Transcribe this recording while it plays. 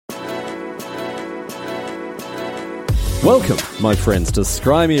Welcome, my friends, to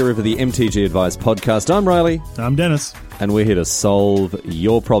Scry Me a River, the MTG Advice podcast. I'm Riley. I'm Denis. And we're here to solve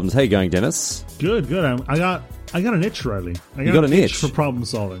your problems. How you going, Denis? Good. I got an itch, Riley. You got an itch? For problem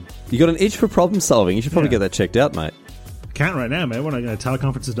solving. You got an itch for problem solving? You should probably get that checked out, mate. Can't right now, man. When I'm going to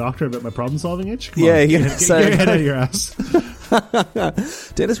teleconference the doctor about my problem solving itch? Come yeah, on. You're Get your head out of your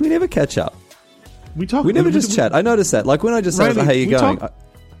ass. Dennis, we never catch up. We talk. We never just chat. I noticed that. Like when I just say, Riley, how you going?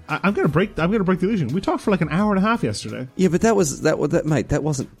 I'm gonna break the illusion. We talked for like an hour and a half yesterday. Yeah, but that mate. That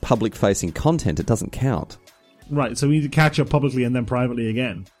wasn't public facing content. It doesn't count. Right. So we need to catch up publicly and then privately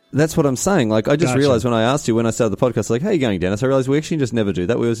again. That's what I'm saying. Like I just Gotcha. realized when I asked you when I started the podcast, like, how you going, Dennis? I realized we actually just never do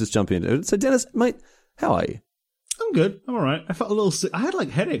that. We always just jump into it. So, Dennis, mate, how are you? I'm good. I'm all right. I felt a little sick. I had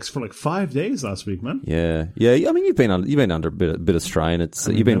like headaches for like 5 days last week, man. Yeah. I mean, you've been under a bit of strain.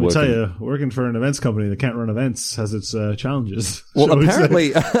 You've been working. I tell you, working for an events company that can't run events has its challenges. Well,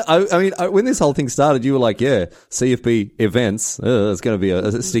 apparently, I mean, when this whole thing started, you were like, "Yeah, CFB events, it's going to be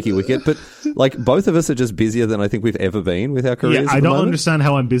a sticky wicket." But like, both of us are just busier than I think we've ever been with our careers. Yeah, I don't understand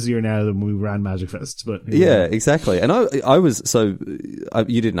how I'm busier now than when we ran Magic Fest. But yeah, exactly. And I was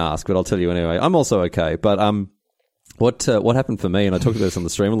you didn't ask, but I'll tell you anyway. I'm also okay, but What happened for me, and I talked about this on the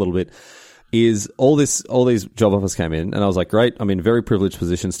stream a little bit, is all these job offers came in, and I was like, great, I'm in a very privileged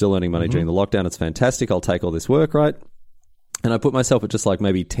position, still earning money during the lockdown, it's fantastic, I'll take all this work, right? And I put myself at just like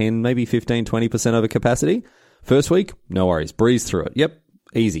maybe 10, maybe 15, 20% over capacity. First week, no worries, breeze through it. Yep,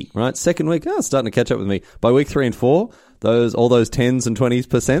 easy, right? Second week, it's starting to catch up with me. By week 3 and 4, all those 10s and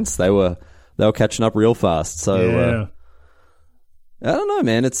 20%, they were catching up real fast. So, yeah. I don't know,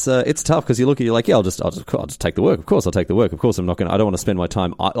 man. It's tough because you're like, yeah, I'll just take the work. Of course, I'll take the work. Of course, I don't want to spend my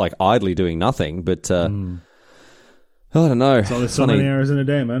time like idly doing nothing. But I don't know. There's so many hours in a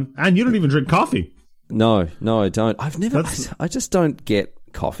day, man. And you don't even drink coffee. No, I don't. I just don't get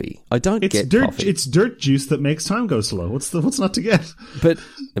coffee. I don't get coffee. It's dirt juice that makes time go slow. What's not to get? But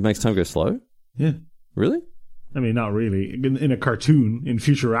it makes time go slow? Yeah. Really? I mean, not really. In a cartoon, in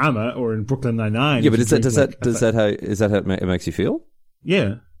Futurama, or in Brooklyn Nine-Nine. Yeah, but is that how it makes you feel?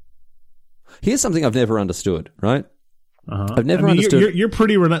 Yeah. Here's something I've never understood, right? Uh-huh. I've never understood. You're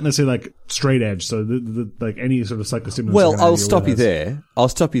pretty relentlessly like straight edge, so like any sort of psychostimulant. Well, I'll stop you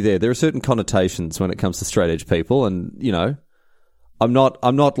there. There are certain connotations when it comes to straight edge people, and you know, I'm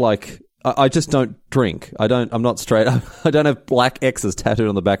not like. I just don't drink. I'm not straight. I don't have black X's tattooed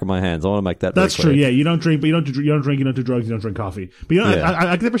on the back of my hands. I want to make that. That's very clear. true. Yeah, you don't drink, but you don't drink. You don't do drugs. You don't drink coffee. But you know, yeah.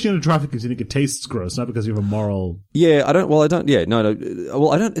 I get the impression you don't traffic because you think it tastes gross, not because you have a moral. Yeah, I don't. Well, I don't. Yeah, no.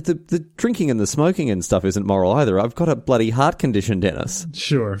 Well, I don't. The drinking and the smoking and stuff isn't moral either. I've got a bloody heart condition, Dennis.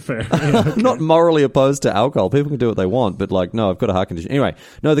 Sure, fair. Yeah, okay. I'm not morally opposed to alcohol. People can do what they want, but like, no, I've got a heart condition. Anyway,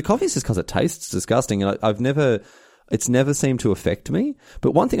 no, the coffee is just because it tastes disgusting, and It's never seemed to affect me.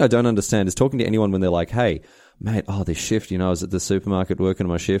 But one thing I don't understand is talking to anyone when they're like, hey, mate, this shift, I was at the supermarket working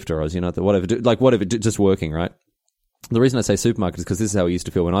my shift, or I was, whatever, just working, right? The reason I say supermarket is because this is how I used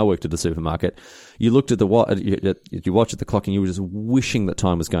to feel when I worked at the supermarket. You looked at you watched at the clock and you were just wishing that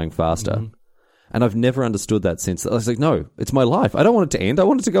time was going faster. Mm-hmm. And I've never understood that since. I was like, no, it's my life. I don't want it to end. I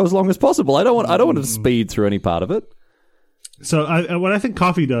want it to go as long as possible. I don't want it to speed through any part of it. So what I think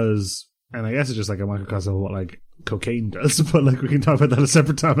coffee does, and I guess it's just like a microcosm of what like cocaine does, but like we can talk about that a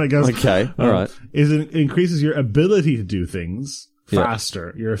separate time, I guess. Okay, all right. Is it increases your ability to do things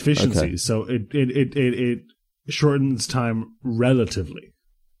faster, your efficiency. Okay. So it shortens time relatively.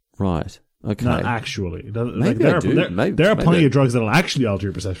 Right. Okay. Not actually. Maybe there are plenty of drugs that'll actually alter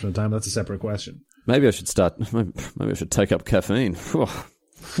your perception of time. That's a separate question. Maybe I should start. Maybe I should take up caffeine.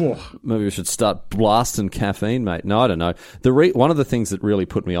 Maybe we should start blasting caffeine, mate. No, I don't know. One of the things that really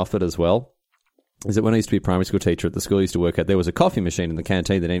put me off it as well is that when I used to be a primary school teacher at the school I used to work at, there was a coffee machine in the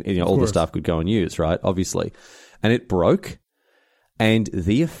canteen that all the staff could go and use, right? Obviously. And it broke, and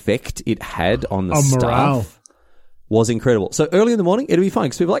the effect it had on the staff morale was incredible. So early in the morning, it'd be fine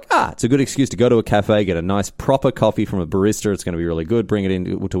because people are like, it's a good excuse to go to a cafe, get a nice proper coffee from a barista. It's going to be really good. Bring it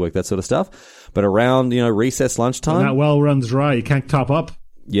in to work, that sort of stuff. But around, recess, lunchtime. When that well runs dry, you can't top up.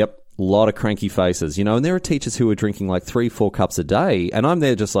 Yep. A lot of cranky faces, and there are teachers who are drinking like 3-4 cups a day, and I'm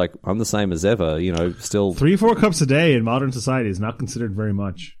there just like, I'm the same as ever, still. 3-4 cups a day in modern society is not considered very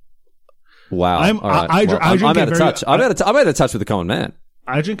much. Wow. I'm out of touch. I'm out of touch with the common man.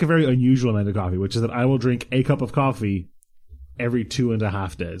 I drink a very unusual amount of coffee, which is that I will drink a cup of coffee every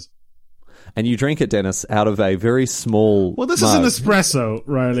 2.5 days. And you drink it, Dennis, out of a very small Well, this mug. is an espresso,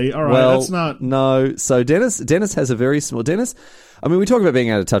 Riley. All right, that's not... No, so Dennis has a very small... Dennis, I mean, we talk about being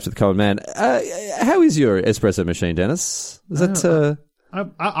out of touch with the common man. How is your espresso machine, Dennis? Is that...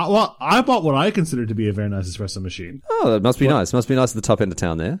 I bought what I consider to be a very nice espresso machine. Oh, that must be nice. Must be nice at the top end of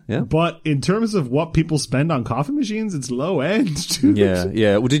town there. Yeah. But in terms of what people spend on coffee machines, it's low end, dude.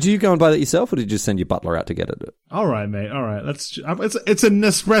 Yeah. Well, did you go and buy that yourself, or did you just send your butler out to get it? All right, mate. All right. It's an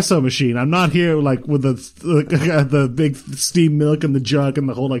espresso machine. I'm not here like with the big steam milk and the jug and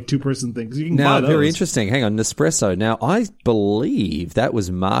the whole like 2-person thing. 'Cause you can buy those. Very interesting. Hang on, Nespresso. Now, I believe that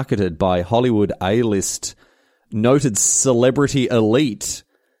was marketed by Hollywood A-list noted celebrity elite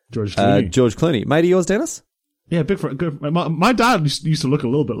George Clooney. Mate of yours, Dennis? Yeah, big friend. Good. My dad used to look a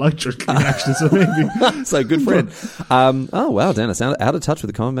little bit like George Clooney, actually, so maybe. So good friend. Oh, wow, Dennis. Out of touch with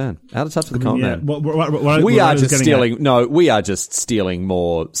the common man. Out of touch with the common man. We are just stealing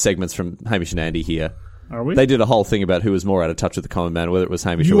more segments from Hamish and Andy here. Are we? They did a whole thing about who was more out of touch with the common man, whether it was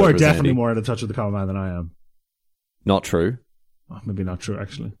Hamish or whether it was Andy. You are definitely more out of touch with the common man than I am. Not true. Oh, maybe not true,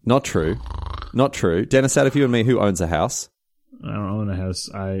 actually. Not true. Dennis, out of you and me, who owns a house? I don't own a house.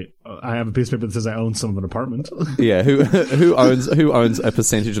 I have a piece of paper that says I own some of an apartment. Yeah, who owns a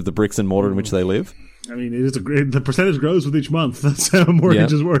percentage of the bricks and mortar in which they live? I mean, the percentage grows with each month. That's how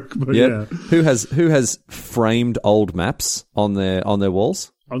mortgages work. But yeah, who has framed old maps on their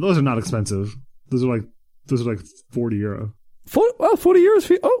walls? Oh, those are not expensive. Those are like €40. 40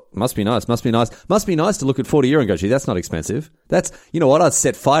 euros. Must be nice. Must be nice to look at 40 euro and go, gee, that's not expensive. That's, you know what? I'd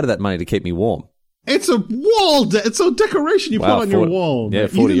set fire to that money to keep me warm. It's a wall. It's a decoration you put on your wall. Yeah,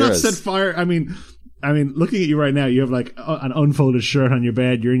 40 euros. You did not euros. set fire. I mean, looking at you right now, you have like an unfolded shirt on your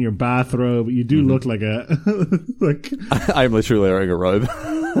bed. You're in your bathrobe. You do look like I am literally wearing a robe.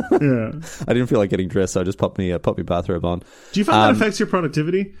 Yeah. I didn't feel like getting dressed, so I just popped my bathrobe on. Do you find that affects your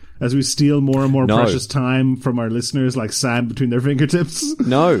productivity as we steal more and more precious time from our listeners, like sand between their fingertips?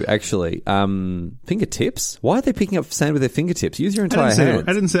 No, actually. Fingertips? Why are they picking up sand with their fingertips? Use your entire hand.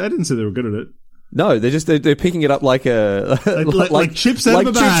 I didn't say they were good at it. No, they're picking it up like like chips out of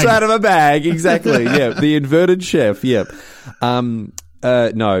a bag. Chips out of a bag, exactly. Yeah, the inverted chef. Yep.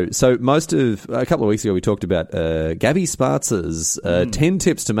 No. So a couple of weeks ago we talked about Gabby Spartz's 10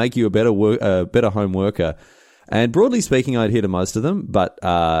 tips to make you a better home worker. And broadly speaking, I'd hear to most of them, but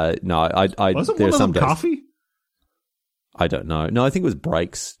no, wasn't there one are some of them days. coffee? I don't know. No, I think it was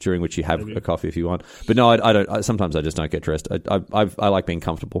breaks during which you have a coffee if you want. But no, I don't. Sometimes I just don't get dressed. I like being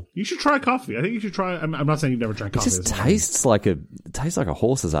comfortable. You should try coffee. I think you should try. I'm not saying you've never tried coffee. It just tastes like a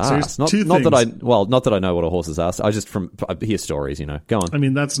horse's ass. So not that I know what a horse's ass. I hear stories. You know, go on. I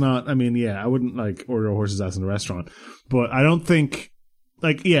mean, that's not. I mean, yeah, I wouldn't like order a horse's ass in a restaurant, but I don't think.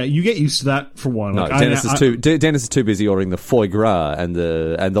 Like, yeah, you get used to that for one. No, like, Dennis is too busy ordering the foie gras and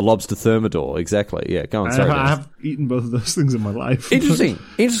the lobster thermidor. Exactly. Yeah, go on. Sorry, I have eaten both of those things in my life. Interesting.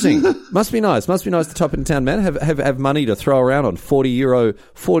 Must be nice. The top in town, man. Have money to throw around on 40 euro. All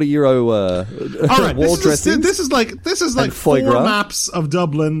right, wall dressings. This is like 4 maps of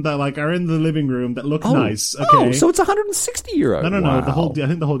Dublin that like are in the living room that look nice. Okay, oh, so it's 160 euro. No. Wow. I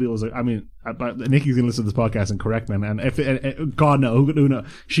think the whole deal was like, I mean, Nikki's gonna listen to this podcast and correct me. And if God no, who knows?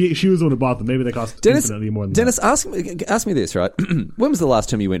 She was the one who bought them. Maybe they cost infinitely more than Dennis, that. ask me this, right? When was the last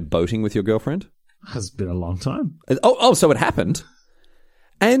time you went boating with your girlfriend? Has been a long time. So it happened.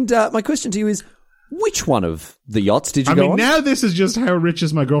 And my question to you is, which one of the yachts did you go on? Now this is just how rich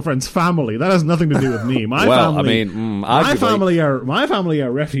is my girlfri's family. That has nothing to do with me. My family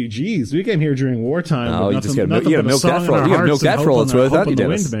are refugees. We came here during wartime. Oh, you just got to milk that for all. You got to milk that for all it's worth, aren't you,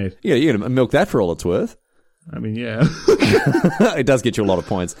 Dennis? Yeah, you got to milk that for all it's worth. I mean, yeah. It does get you a lot of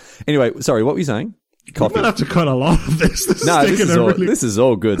points. Anyway, sorry, what were you saying? Coffee. You might have to cut a lot of this. This is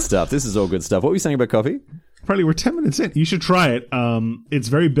all good stuff. What were you saying about coffee? Probably we're 10 minutes in. You should try it. It's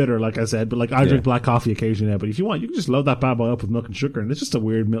very bitter, like I said, but like I drink black coffee occasionally now. But if you want, you can just load that bad boy up with milk and sugar, and it's just a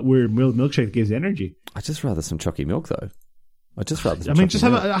weird milkshake that gives you energy. I'd just rather some chalky milk, though. Just have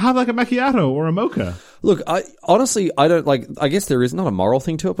like a macchiato or a mocha. Look, I don't like. I guess there is not a moral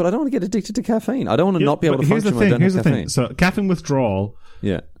thing to it, but I don't want to get addicted to caffeine. I don't want to not be able to function when I don't have caffeine. So caffeine withdrawal,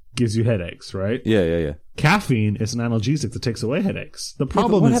 gives you headaches, right? Yeah. Caffeine is an analgesic that takes away headaches. The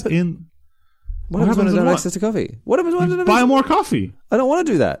problem is what happens when I don't have access to coffee? What happens when I don't buy more coffee? I don't want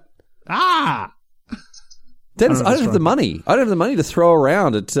to do that. Dennis, I don't have the money. I don't have the money to throw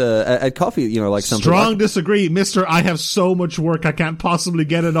around at coffie. You know, like something. Strong disagree, Mister. I have so much work. I can't possibly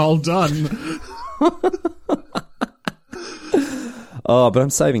get it all done. Oh, but I'm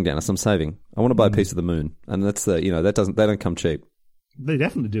saving, Dennis. I'm saving. I want to buy a piece of the moon, and that's they don't come cheap. They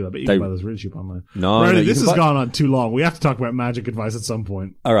definitely do. I bet you can buy those really cheap online. No, Riley, this has gone on too long. We have to talk about magic advice at some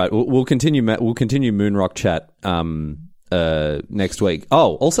point. All right, we'll continue. We'll continue Moonrock chat next week.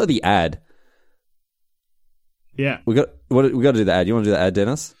 Oh, also the ad. Yeah, we got to do the ad. You want to do the ad,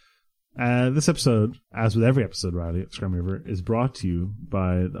 Dennis? This episode, as with every episode, Riley, of Scrum River, is brought to you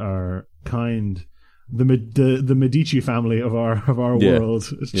by our kind, the Medici family of our world,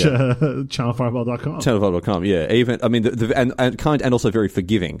 channelfireball.com. Channelfireball.com, yeah. Even, I mean, and kind and also very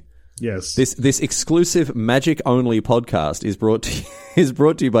forgiving. Yes. This exclusive magic only podcast is brought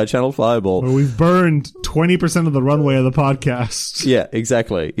to you by Channel Fireball. Where we've burned 20% of the runway of the podcast. Yeah,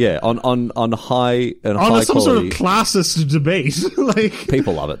 exactly. Yeah, on high and on high some quality. sort of classist debate. Like,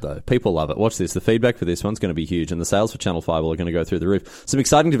 people love it though. People love it. Watch this. The feedback for this one's going to be huge, and the sales for Channel Fireball are going to go through the roof. Some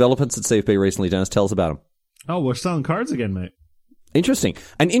exciting developments at CFP recently. Dennis, tell us about them. Oh, we're selling cards again, mate. Interesting.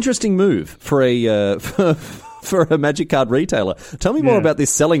 An interesting move for a for a magic card retailer. Tell me more about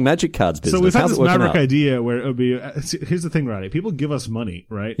this selling magic cards business. So we've had How's this it working maverick out? idea where it would be, here's the thing, Riley. People give us money,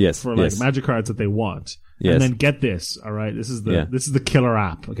 right? Yes. For like yes. magic cards that they want. Yes. And then get this, all right? This is the killer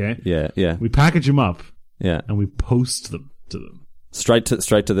app, okay? Yeah, yeah. We package them up. Yeah. And we post them to them. Straight to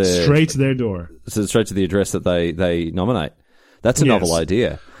their door. So straight to the address that they nominate. That's a novel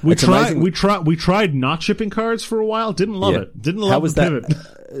idea. We tried not shipping cards for a while. Didn't love it. Didn't love the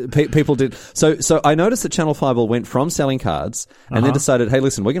pivot. People did. So I noticed that Channel Fireball went from selling cards and then decided, hey,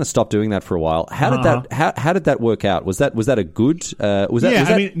 listen, we're going to stop doing that for a while. How did that work out? Was that a good? I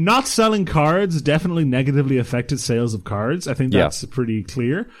mean, not selling cards definitely negatively affected sales of cards. I think that's pretty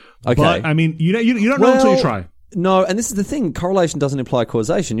clear. Okay. But I mean, you don't know until you try. No, and this is the thing. Correlation doesn't imply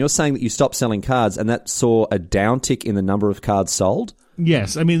causation. You're saying that you stopped selling cards and that saw a downtick in the number of cards sold?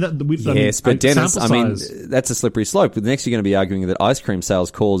 Yes, I mean... but Dennis, I mean, that's a slippery slope. But next you're going to be arguing that ice cream sales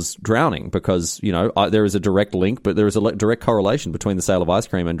cause drowning because, there is a direct link, but there is a direct correlation between the sale of ice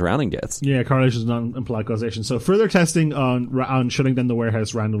cream and drowning deaths. Yeah, correlation does not imply causation. So further testing on shutting down the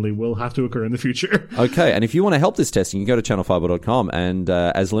warehouse randomly will have to occur in the future. Okay, and if you want to help this testing, you can go to channelfireball.com and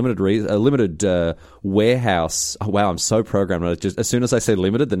as limited warehouse... Oh, wow, I'm so programmed. Just as soon as I say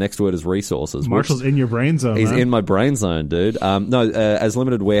limited, the next word is resources. Marshall's in your brain zone, He's man. in my brain zone, dude. As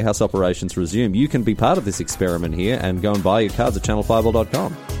limited warehouse operations resume, you can be part of this experiment here and go and buy your cards at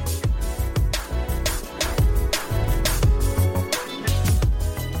channelfireball.com.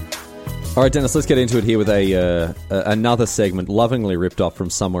 All right, Dennis, let's get into it here with another segment lovingly ripped off from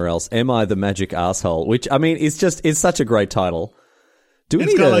somewhere else. Am I the Magic Arsehole? Which, I mean, it's such a great title.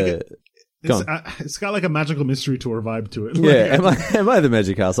 It's got like a magical mystery tour vibe to it. Yeah, am I the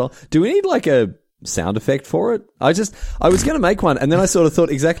Magic Arsehole? Do we need like a sound effect for it? I was going to make one, and then I sort of thought,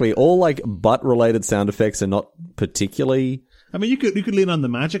 exactly, all like butt-related sound effects are not particularly... I mean, you could lean on the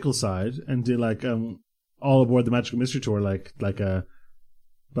magical side and do like all aboard the Magical Mystery Tour,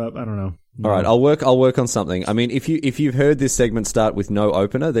 but I don't know. No. All right, I'll work on something. I mean, if you've heard this segment start with no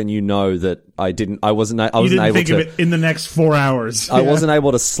opener, then you know that I wasn't able think to of it in the next 4 hours. I wasn't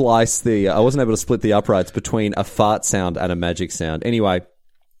able to split the uprights between a fart sound and a magic sound. Anyway,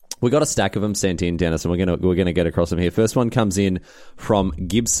 we got a stack of them sent in, Dennis, and we're gonna get across them here. First one comes in from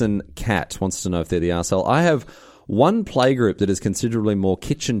Gibson Cat. Wants to know if they're the arsehole. I have one playgroup that is considerably more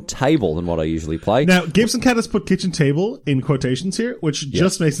kitchen table than what I usually play. Now, Gibson Cat has put kitchen table in quotations here, which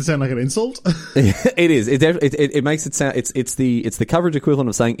just makes it sound like an insult. It is. It makes it sound. It's the coverage equivalent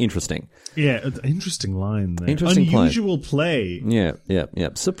of saying interesting. Yeah, it's an interesting line there. Unusual play. Yeah.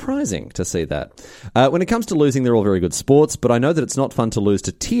 Surprising to see that. When it comes to losing, they're all very good sports, but I know that it's not fun to lose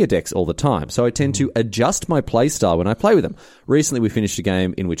to tier decks all the time, so I tend to adjust my play style when I play with them. Recently, we finished a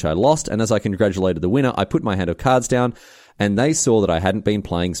game in which I lost, and as I congratulated the winner, I put my hand of cards down, and they saw that I hadn't been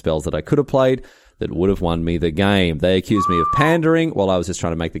playing spells that I could have played that would have won me the game. They accused me of pandering while I was just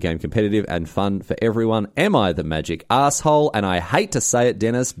trying to make the game competitive and fun for everyone. Am I the Magic Arsehole? And I hate to say it,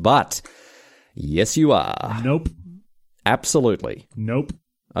 Dennis, but yes, you are. Nope. Absolutely. Nope.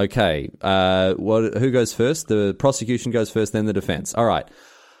 Okay. Who goes first? The prosecution goes first, then the defense. All right.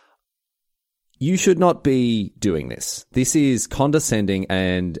 You should not be doing this. This is condescending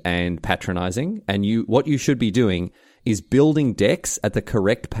and patronizing, and what you should be doing is building decks at the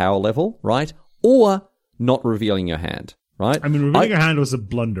correct power level, right? Or not revealing your hand, right? I mean, revealing your hand was a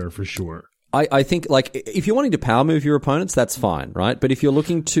blunder for sure. I think, like, if you're wanting to power move your opponents, that's fine, right? But if you're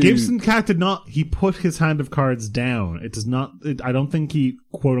looking to... Gibson Cat did not... He put his hand of cards down. It does not... I don't think he,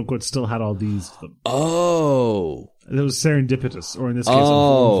 quote-unquote, still had all these of them. Oh. It was serendipitous, or in this case,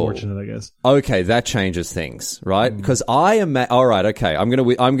 unfortunate, I guess. Okay, that changes things, right? Because I am... All right, okay.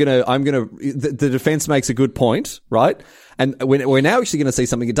 The defense makes a good point, right? And we're now actually going to see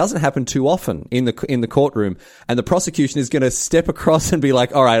something that doesn't happen too often in the courtroom, and the prosecution is going to step across and be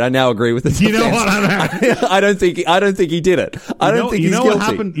like, "All right, I now agree with the defense." You know what? I don't think he did it. I don't think he's guilty.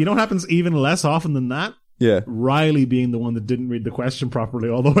 You know what happens even less often than that? Yeah. Riley being the one that didn't read the question properly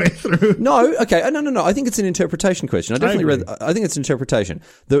all the way through. No, okay. No. I think it's an interpretation question. I think it's an interpretation.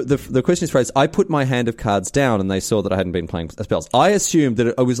 The question is phrased, I put my hand of cards down and they saw that I hadn't been playing spells. I assumed that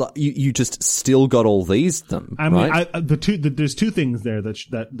it was like, you just still got all these them, I mean, right? there's two things there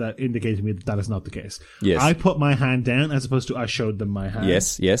that indicate to me that is not the case. Yes. I put my hand down as opposed to I showed them my hand.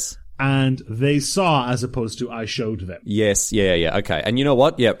 Yes. And they saw as opposed to I showed them. Yes, yeah. Okay, and you know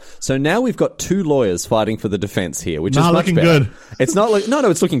what? Yep. So now we've got two lawyers fighting for the defense here, which not is much looking better. good. It's not like no,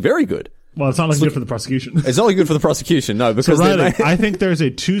 it's looking very good. Well, it's not looking good for the prosecution. It's not looking good for the prosecution, no, because so Riley, I think there's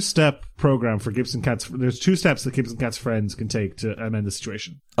a 2-step program for Gibson Cat's. There's 2 steps that Gibson Cat's friends can take to amend the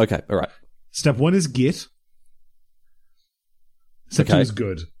situation. Okay, all right. Step 1 is git. Step 2 is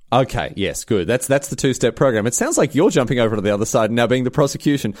good. Okay, yes, good. That's the 2-step program. It sounds like you're jumping over to the other side and now being the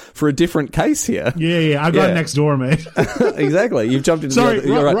prosecution for a different case here. Yeah. I got next door, mate. Exactly. You've jumped into Sorry,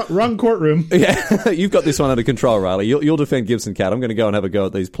 the other... wrong courtroom. Yeah, you've got this one under control, Riley. You'll defend Gibson Cat. I'm going to go and have a go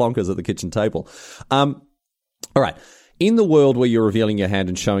at these plonkers at the kitchen table. All right. In the world where you're revealing your hand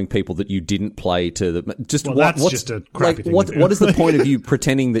and showing people that you didn't play to the that's just a crappy thing to do. What is the point of you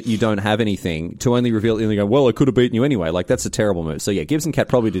pretending that you don't have anything to only reveal and go, well, I could have beaten you anyway? Like, that's a terrible move. So yeah, Gibson Cat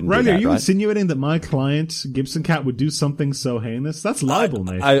probably didn't do that, Riley, are you right? insinuating that my client, Gibson Cat, would do something so heinous? That's libel,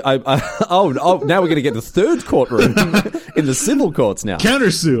 mate. Now we're going to get the third courtroom in the civil courts now.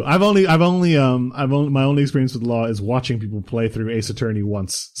 Countersue. My only experience with law is watching people play through Ace Attorney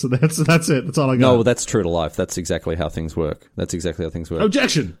once. So that's it. That's all I got. No, that's true to life. That's exactly how things work.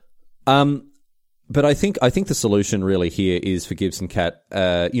 Objection. But I think the solution really here is for Gibson Cat.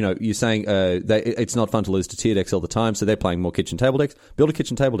 You're saying it's not fun to lose to tier decks all the time, so they're playing more kitchen table decks. Build a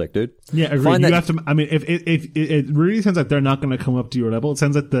kitchen table deck, dude. Yeah, agreed. You have to. I mean, if it really sounds like they're not going to come up to your level. It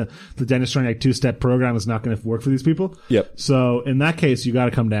sounds like the Denis 2-step program is not going to work for these people. Yep. So in that case, you got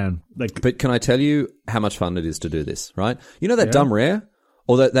to come down. But can I tell you how much fun it is to do this? Right? You know that dumb rare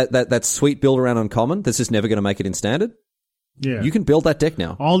or that sweet build around uncommon that's just never going to make it in standard. Yeah. You can build that deck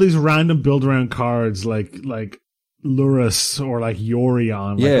now. All these random build around cards like Lurus or like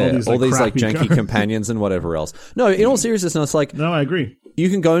Yorion. All these janky cards. companions and whatever else. No, in all seriousness, it's like... No, I agree. You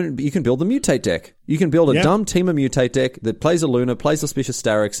can build the mutate deck. You can build a dumb Team of mutate deck that plays a Luna, plays Auspicious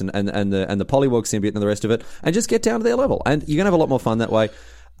Starix and the Polywog Symbiote and the rest of it, and just get down to their level. And you're going to have a lot more fun that way.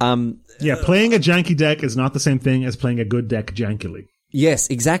 Playing a janky deck is not the same thing as playing a good deck jankily. Yes,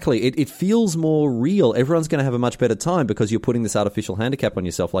 exactly. It feels more real. Everyone's going to have a much better time because you're putting this artificial handicap on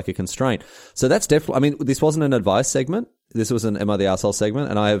yourself like a constraint. So that's definitely, I mean, this wasn't an advice segment. This was an Am I the Arsehole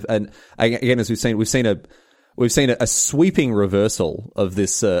segment. And again, as we've seen a sweeping reversal of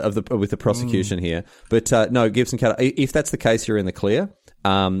this, with the prosecution here. But, no, Gibson Cat, if that's the case, you're in the clear.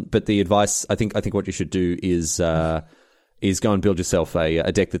 But the advice, I think what you should do is go and build yourself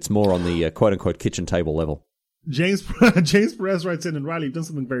a deck that's more on the quote unquote kitchen table level. James Perez writes in, and Riley, you've done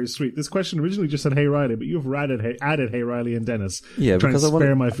something very sweet. This question originally just said, "Hey Riley," but you've added "Hey Riley" and Dennis. Yeah, trying because to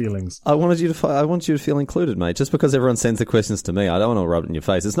spare my feelings. I want you to feel included, mate. Just because everyone sends the questions to me, I don't want to rub it in your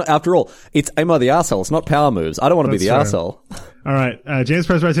face. It's not. After all, it's Am I the Arsehole? It's not Power Moves. I don't want to be the arsehole. All right, James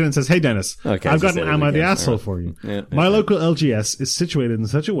Perez writes in and says, "Hey Dennis, okay, I've got an Am I the Arsehole for you. My local LGS is situated in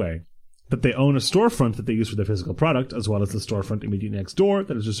such a way that they own a storefront that they use for their physical product, as well as the storefront immediately next door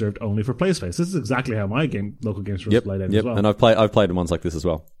that is reserved only for play space." This is exactly how my local game store is played out as well. And I've played in ones like this as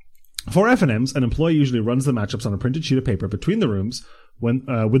well. For FNMs, an employee usually runs the matchups on a printed sheet of paper between the rooms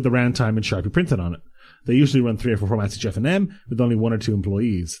with the round time and Sharpie printed on it. They usually run 3 or 4 formats each FNM with only 1 or 2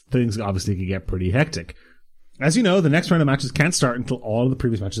 employees. Things obviously can get pretty hectic. As you know, the next round of matches can't start until all of the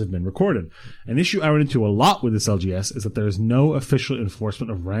previous matches have been recorded. An issue I run into a lot with this LGS is that there is no official enforcement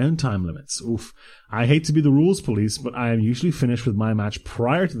of round time limits. Oof. I hate to be the rules police, but I am usually finished with my match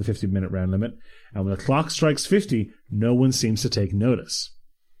prior to the 50-minute round limit, and when the clock strikes 50, no one seems to take notice.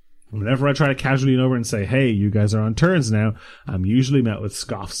 Whenever I try to casually lean over and say, "Hey, you guys are on turns now," I'm usually met with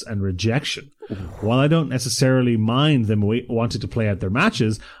scoffs and rejection. While I don't necessarily mind them wanting to play out their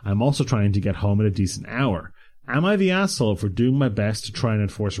matches, I'm also trying to get home at a decent hour. Am I the asshole for doing my best to try and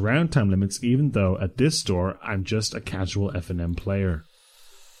enforce round time limits, even though at this store I'm just a casual FNM player?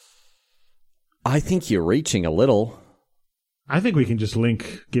 I think you're reaching a little. I think we can just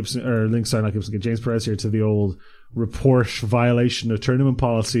link James Perez here to the old report violation of tournament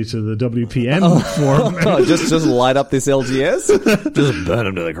policy to the WPN form. just light up this LGS? Just burn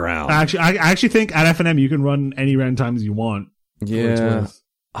him to the ground. I actually think at FNM you can run any round times you want. Yeah.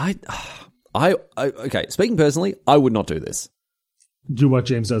 Okay, speaking personally, I would not do this. Do what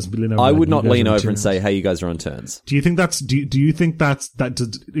James does. I would not lean over and say, "Hey, you guys are on turns." Do you think that's? Do you think that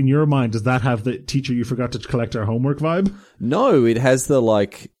in your mind does that have the teacher you forgot to collect our homework vibe? No, it has the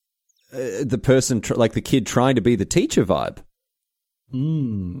like. the person, like the kid trying to be the teacher vibe.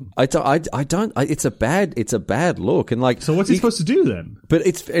 I don't. It's a bad look. And like, so what's he supposed to do then? But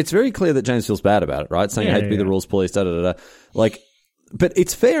it's very clear that James feels bad about it, right? Saying I hate to be the rules police, da da da. Like, but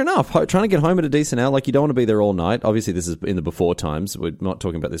it's fair enough. Trying to get home at a decent hour, like you don't want to be there all night. Obviously, this is in the before times. We're not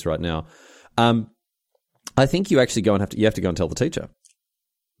talking about this right now. I think you actually you have to go and tell the teacher.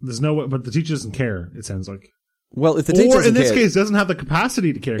 There's no way, but the teacher doesn't care. It sounds like. Well, if the teacher or in this case doesn't have the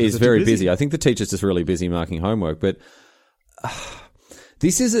capacity to care, he's very busy. I think the teacher's just really busy marking homework, but.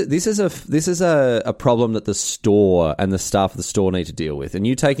 This is a problem that the store and the staff of the store need to deal with, and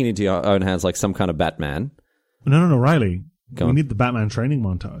you taking it into your own hands like some kind of Batman. No, Riley. We need the Batman training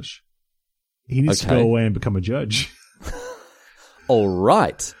montage. He needs to go away and become a judge. All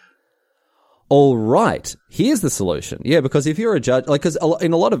right. Here's the solution. Yeah, because if you're a judge, like, because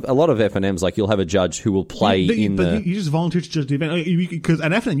in a lot of FNMs, like, you'll have a judge who will play but you just volunteer to judge the event. Because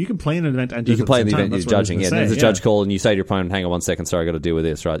an FNM, you can play in an event and judge. You can play in the event you're judging. Yeah, there's a judge call, and you say to your opponent, "Hang on 1 second, sorry, I got to deal with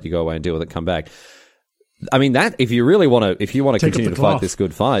this." Right? You go away and deal with it. Come back. I mean, that if you really want to, continue to fight this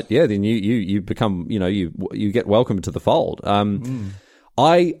good fight, yeah, then you become, you get welcomed to the fold.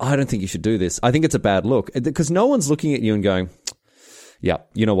 I don't think you should do this. I think it's a bad look because no one's looking at you and going, "Yeah,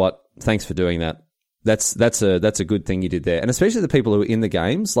 you know what? Thanks for doing that. That's a good thing you did there." And especially the people who are in the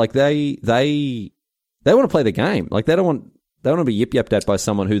games, like they want to play the game. Like they don't want to be yip-yapped at by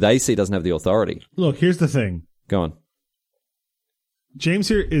someone who they see doesn't have the authority. Look, here's the thing. Go on. James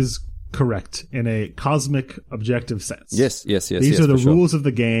here is correct in a cosmic objective sense. Yes. These are the rules of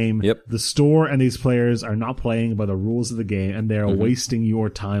the game. Yep. The store and these players are not playing by the rules of the game, and they are wasting your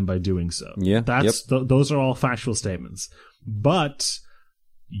time by doing so. Yeah. Those are all factual statements. But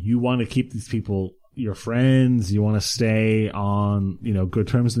you want to keep these people your friends, you want to stay on, good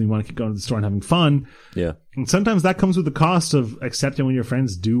terms, and you want to keep going to the store and having fun. Yeah. And sometimes that comes with the cost of accepting when your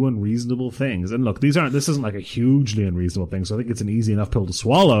friends do unreasonable things. And look, this isn't like a hugely unreasonable thing, so I think it's an easy enough pill to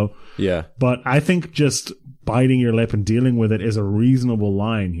swallow. Yeah. But I think just biting your lip and dealing with it is a reasonable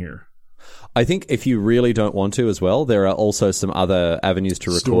line here. I think if you really don't want to as well, there are also some other avenues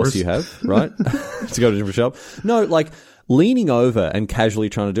to recourse you have, right? To go to a different shop. No, like leaning over and casually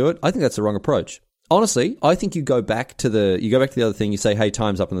trying to do it, I think that's the wrong approach. Honestly, I think you go back to the other thing. You say, "Hey,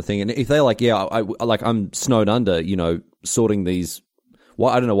 time's up," on the thing, and if they're like, "Yeah, I'm snowed under," sorting these. Well,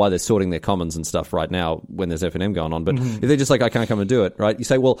 I don't know why they're sorting their commons and stuff right now when there's FNM going on. But if they're just like, "I can't come and do it," right? You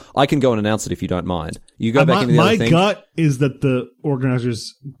say, "Well, I can go and announce it if you don't mind." You go back into the other thing. My gut is that the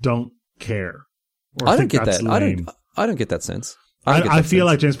organizers don't care. I don't get that. I don't get that sense. I feel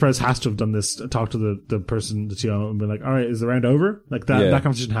like James Perez has to have done this. Talk to the person, the TO, and be like, "All right, is the round over?" Like that. That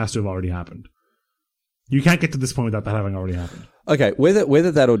conversation has to have already happened. You can't get to this point without that having already happened. Okay, whether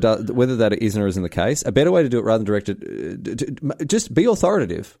that isn't or isn't the case, a better way to do it rather than direct it, just be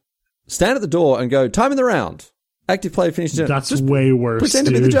authoritative. Stand at the door and go, "Time in the round. Active player finished." That's just way worse. Pretend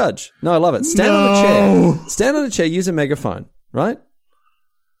to be the judge. No, I love it. Stand on a chair. Stand on a chair. Use a megaphone. Right.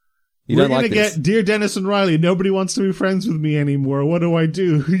 We're going to get, "Dear Dennis and Riley, nobody wants to be friends with me anymore. What do I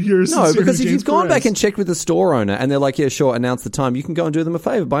do?" No, because if you've gone back and checked with the store owner and they're like, "Yeah, sure, announce the time," you can go and do them a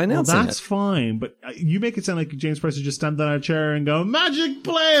favor by announcing that's fine, but you make it sound like James Perez would just stand on a chair and go, "Magic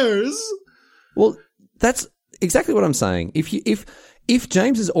players!" Well, that's exactly what I'm saying. If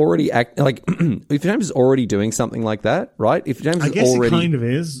James is already if James is already doing something like that, right? If James he kind of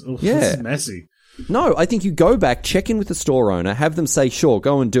is. Ugh, yeah. This is messy. No, I think you go back, check in with the store owner, have them say, "Sure,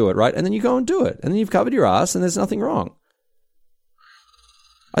 go and do it," right? And then you go and do it. And then you've covered your ass and there's nothing wrong.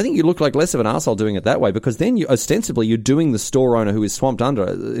 I think you look like less of an asshole doing it that way, because then you're doing the store owner who is swamped under,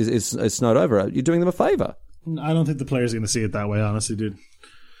 is snowed over, you're doing them a favor. I don't think the players are going to see it that way, honestly, dude.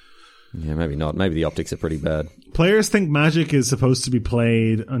 Yeah, maybe not. Maybe the optics are pretty bad. Players think Magic is supposed to be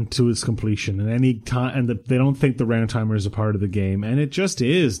played unto its completion, and they don't think the round timer is a part of the game, and it just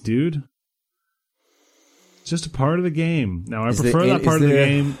is, dude. It's just a part of the game. Now, I prefer that part of the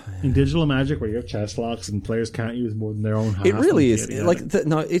game in digital Magic, where you have chess locks and players can't use more than their own half. It really is.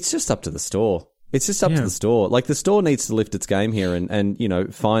 No, it's just up to the store. It's just up to the store. Like, the store needs to lift its game here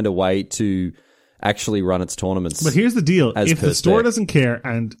and find a way to actually run its tournaments. But here's the deal. If the store doesn't care,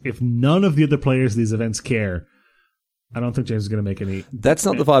 and if none of the other players of these events care, I don't think James is going to make any... That's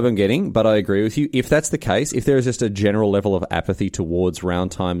not the vibe I'm getting, but I agree with you. If that's the case, if there is just a general level of apathy towards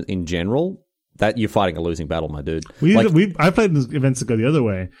round time in general... that you're fighting a losing battle, my dude. I played events that go the other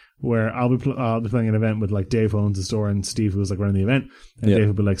way, where I'll be playing an event with like Dave who owns the store and Steve who was like running the event, and Dave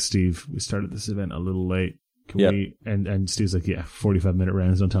will be like, "Steve, we started this event a little late. Can we? And Steve's like, yeah, 45-minute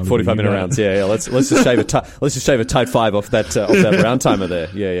rounds. Don't tell me. 45-minute rounds. Yeah. Let's just shave a tight 5 off that round timer there.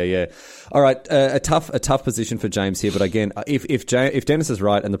 Yeah. All right. A tough position for James here, but again, if Dennis is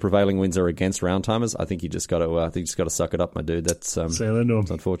right and the prevailing winds are against round timers, I think you just got to suck it up, my dude. That's it's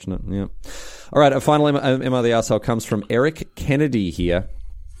unfortunate. Yeah. All right. A final Am I the Arsehole comes from Eric Kennedy here,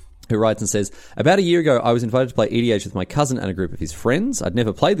 who writes and says, about a year ago, I was invited to play EDH with my cousin and a group of his friends. I'd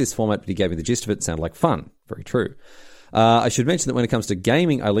never played this format, but he gave me the gist of it. It sounded like fun. Very true. I should mention that when it comes to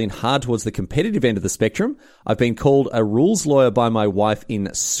gaming, I lean hard towards the competitive end of the spectrum. I've been called a rules lawyer by my wife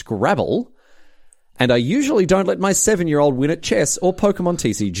in Scrabble, and I usually don't let my 7-year-old win at chess or Pokemon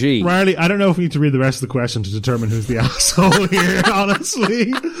TCG. Riley, I don't know if we need to read the rest of the question to determine who's the asshole here,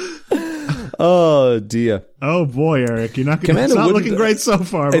 honestly. Oh, dear. Oh, boy, Eric. It's not looking great so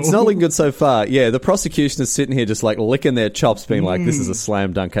far. It's not looking good so far. Yeah, the prosecution is sitting here just like licking their chops, being like, this is a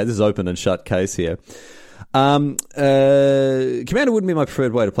slam dunk case. This is open and shut case here. Commander wouldn't be my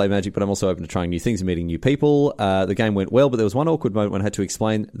preferred way to play Magic, but I'm also open to trying new things and meeting new people. The game went well, but there was one awkward moment when I had to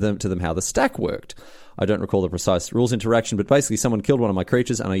explain to them how the stack worked. I don't recall the precise rules interaction, but basically someone killed one of my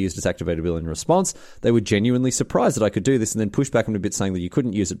creatures and I used its activated ability in response. They were genuinely surprised that I could do this and then pushed back on me a bit, saying that you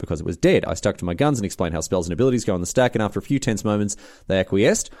couldn't use it because it was dead. I stuck to my guns and explained how spells and abilities go on the stack, and after a few tense moments, they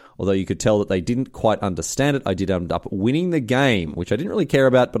acquiesced. Although you could tell that they didn't quite understand it, I did end up winning the game, which I didn't really care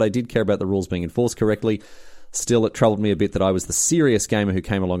about, but I did care about the rules being enforced correctly. Still, it troubled me a bit that I was the serious gamer who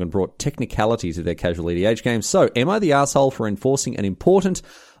came along and brought technicality to their casual EDH games. So, am I the arsehole for enforcing an important,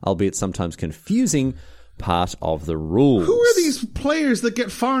 albeit sometimes confusing, part of the rules? Who are these players that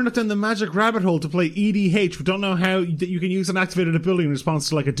get far enough down the magic rabbit hole to play EDH but don't know how that you can use an activated ability in response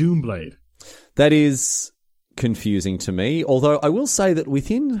to like a Doomblade? That is confusing to me, although I will say that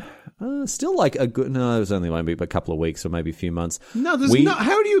within still like a good, no, it was only maybe a couple of weeks or maybe a few months. No, there's not.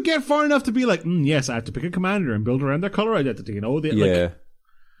 How do you get far enough to be like, yes, I have to pick a commander and build around their color identity and all the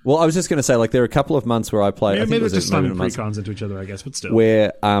well, I was just going to say, like, there are a couple of months where I played. Maybe it was just slamming precons into each other, I guess, but still.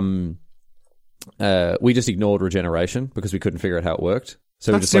 Where we just ignored regeneration because we couldn't figure out how it worked.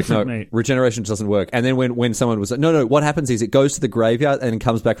 So we're just like, no, mate. Regeneration doesn't work. And then when someone was like, no, what happens is it goes to the graveyard and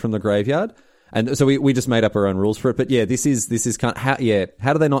comes back from the graveyard. And so we just made up our own rules for it. But yeah, this is kind of, how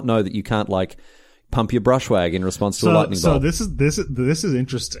do they not know that you can't like pump your brushwag in response to a lightning bolt? So this is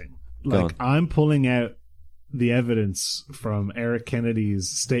interesting. Like, I'm pulling out the evidence from Eric Kennedy's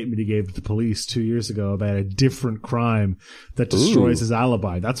statement he gave to the police 2 years ago about a different crime that destroys his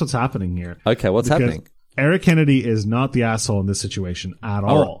alibi. That's what's happening here. Okay, what's happening? Eric Kennedy is not the asshole in this situation at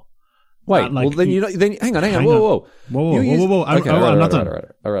all. Wait, well then then hang on. Whoa. Okay, I'm not done.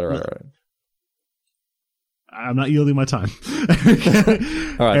 All right. I'm not yielding my time.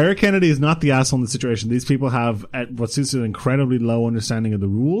 Eric Kennedy is not the asshole in the situation. These people have what seems to be an incredibly low understanding of the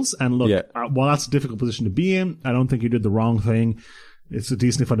rules. And look, while that's a difficult position to be in, I don't think you did the wrong thing. It's a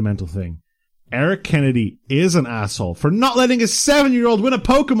decently fundamental thing. Eric Kennedy is an asshole for not letting his 7-year-old win a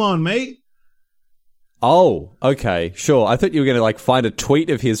Pokemon, mate. Oh, okay, sure. I thought you were going to like find a tweet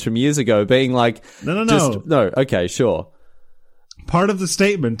of his from years ago being like, no. Okay, sure. Part of the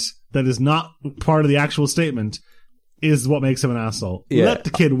statement that is not part of the actual statement is what makes him an asshole. Yeah. Let the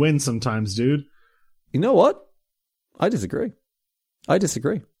kid win sometimes, dude. You know what? I disagree. Wow.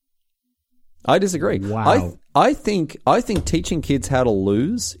 I think teaching kids how to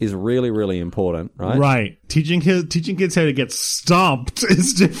lose is really, really important, right? Right. Teaching kids how to get stomped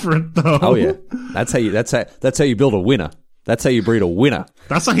is different, though. Oh yeah. That's how you build a winner. That's how you breed a winner.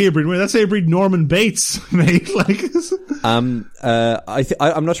 That's not how you breed a winner. That's how you breed Norman Bates, mate. I'm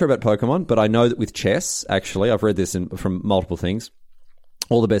not sure about Pokemon, but I know that with chess, actually, I've read this from multiple things.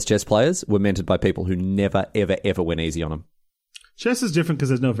 All the best chess players were mentored by people who never, ever, ever went easy on them. Chess is different because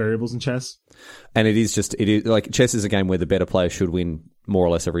there's no variables in chess. And it is like chess is a game where the better player should win more or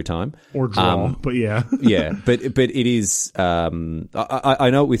less every time. Or draw, but yeah. Yeah, but it is, I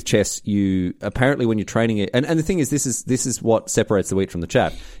know with chess, you, apparently when you're training it, and the thing is, this is what separates the wheat from the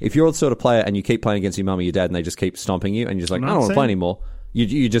chaff. If you're the sort of player and you keep playing against your mum or your dad and they just keep stomping you and you're just like, I don't want to play anymore,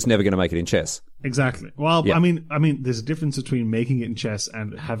 you're just never going to make it in chess. Exactly. Well, yeah. I mean, there's a difference between making it in chess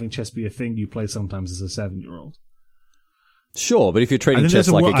and having chess be a thing you play sometimes as a 7-year-old. Sure, but if you're treating chess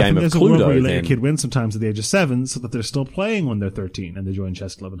like a game of Cluedo, there's a world where you let a kid win sometimes at the age of 7 so that they're still playing when they're 13 and they join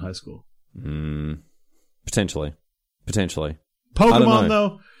chess club in high school. Potentially. Pokemon,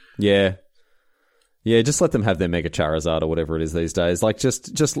 though? Yeah, just let them have their Mega Charizard or whatever it is these days. Like, just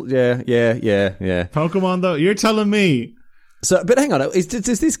yeah. Pokemon, though? You're telling me. So, but hang on, is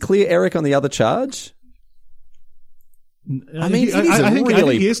this clear Eric on the other charge? I mean, I think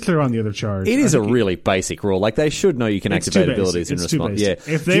he is clear on the other charge. It is a really basic rule. Like, they should know you can activate abilities in response. Yeah.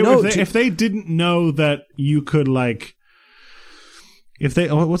 If they didn't know that you could, like,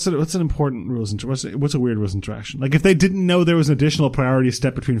 what's an important rules what's a weird rules interaction? Like, if they didn't know there was an additional priority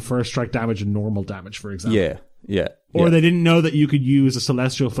step between first strike damage and normal damage, for example. Yeah. Or they didn't know that you could use a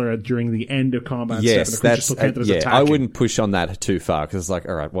celestial flare during the end of combat. Yes, that's I wouldn't push on that too far, because it's like,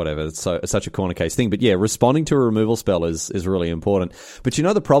 all right, whatever. It's such a corner case thing. But yeah, responding to a removal spell is really important. But you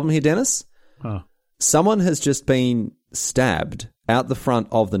know the problem here, Dennis? Huh. Someone has just been stabbed out the front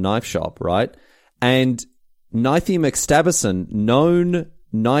of the knife shop, right? And Knifey McStabberson, known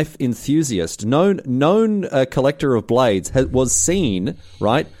knife enthusiast, known collector of blades, was seen,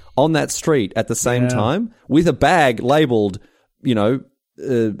 right, on that street at the same time with a bag labeled,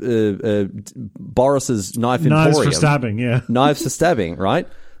 Boris's Knife Emporium. Knives for stabbing, yeah. Knives for stabbing, right?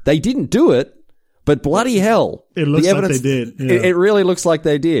 They didn't do it, but bloody hell. It looks like they did. Yeah. It really looks like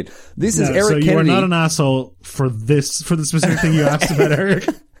they did. This is Eric Kennedy. So you are not an asshole for the specific thing you asked about, Eric.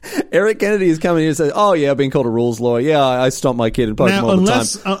 Eric Kennedy is coming here and says, "Oh yeah, I've been called a rules lawyer. Yeah, I stomped my kid in Pokemon all the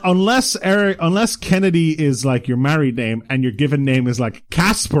time." Unless Kennedy is like your married name and your given name is like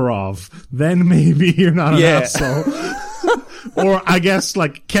Kasparov, then maybe you're not an asshole. Or I guess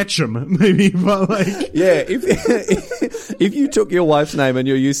like Ketchum, maybe, but like if you took your wife's name and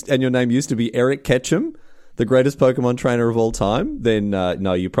your name used to be Eric Ketchum, the greatest Pokemon trainer of all time, then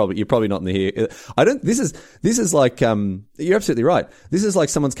no, you're probably not in the here. This is like you're absolutely right. This is like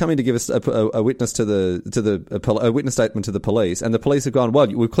someone's coming to give us a witness a witness statement to the police, and the police have gone, well,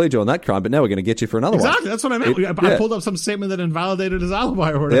 we've cleared you on that crime, but now we're going to get you for another one. Exactly, that's what I meant. I pulled up some statement that invalidated his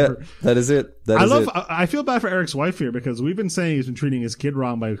alibi or whatever. Yeah, that is it. I feel bad for Eric's wife here, because we've been saying he's been treating his kid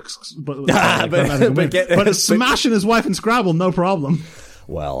wrong by but smashing his wife in Scrabble, no problem.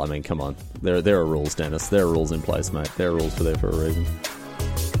 Well, I mean, come on. There are rules, Dennis. There are rules in place, mate. There are rules for a reason.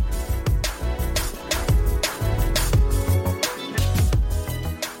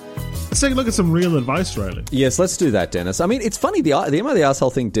 Let's take a look at some real advice, Riley. Yes, let's do that, Dennis. I mean, it's funny, the Am I the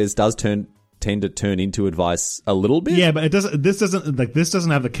Arsehole thing does tend to turn into advice a little bit. Yeah, but this doesn't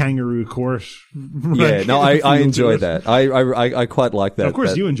have the kangaroo court. Yeah, no, I enjoy that. I quite like that. Of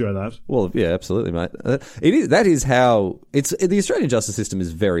course, you enjoy that. Well, yeah, absolutely, mate. That is how the Australian justice system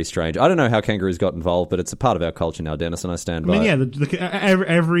is very strange. I don't know how kangaroos got involved, but it's a part of our culture now, Dennis, and I stand by. I mean, yeah,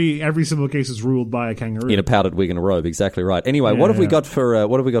 every civil case is ruled by a kangaroo in a powdered wig and a robe. Exactly right. Anyway, what have we got for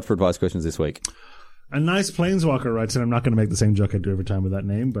advice questions this week? A nice planeswalker writes, and I'm not going to make the same joke I do every time with that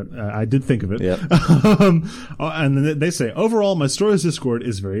name, but I did think of it. Yep. And then they say, overall, my story's Discord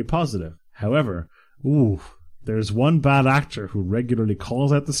is very positive. However, there's one bad actor who regularly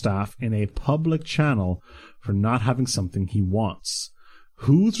calls out the staff in a public channel for not having something he wants.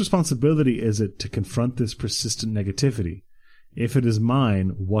 Whose responsibility is it to confront this persistent negativity? If it is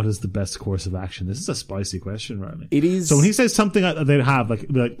mine, what is the best course of action? This is a spicy question, Riley. It is. So when he says something that they'd have,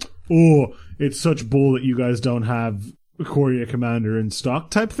 like, oh, it's such bull that you guys don't have Courier Commander in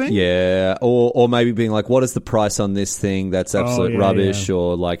stock type thing? Yeah. Or maybe being like, what is the price on this thing? That's absolute rubbish. Yeah.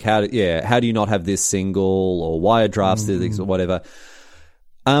 Or like, how do you not have this single? Or why are drafts things or whatever?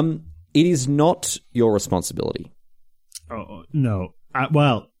 It is not your responsibility. Oh, no.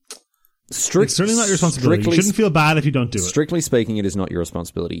 It's certainly not your responsibility. You shouldn't feel bad if you don't do it. Strictly speaking, it is not your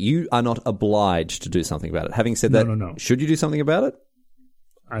responsibility. You are not obliged to do something about it. Having said that, no. Should you do something about it?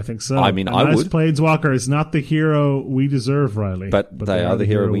 I think so. I mean, I would. Planeswalker is not the hero we deserve, Riley. But they are the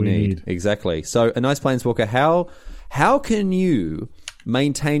hero we need. Exactly. So, a nice Planeswalker, how can you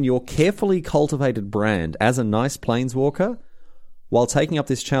maintain your carefully cultivated brand as a nice Planeswalker while taking up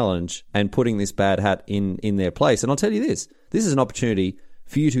this challenge and putting this bad hat in their place? And I'll tell you this is an opportunity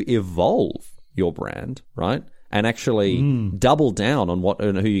for you to evolve your brand, right? And actually double down on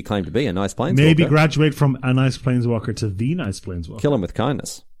who you claim to be, a nice Planeswalker. Maybe graduate from a nice Planeswalker to the nice Planeswalker. Kill him with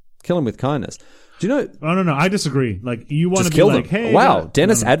kindness. Do you know? Oh, no, I disagree. Like, you want to be like, them. Hey. Wow,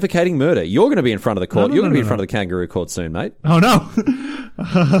 Dennis advocating murder. You're going to be in front of the court. You're going to be in front of the kangaroo court soon, mate. Oh, no.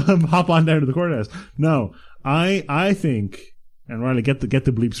 Hop on down to the courthouse. No, I think... And Riley, get the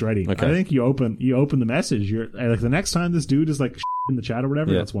bleeps ready. Okay. I think you open the message. You're like, the next time this dude is like in the chat or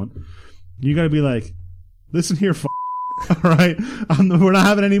whatever, that's one. You got to be like, listen here, all right. We're not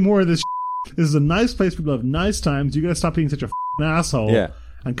having any more of this. This is a nice place. People have nice times. You got to stop being such a asshole.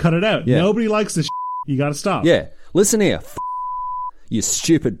 And cut it out. Nobody likes this. You got to stop. Yeah. Listen here, you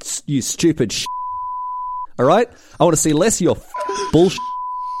stupid. All right. I want to see less of your bullshit.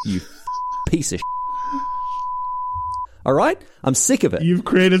 You piece of. All right? I'm sick of it. You've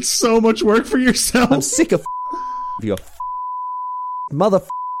created so much work for yourself. I'm sick of your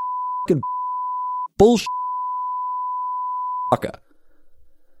motherfucking bullshit. fucker.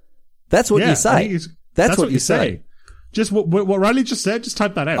 That's what you say. That's what you say. Just what Riley just said, just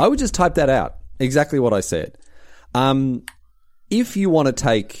type that out. I would just type that out. Exactly what I said. If you want to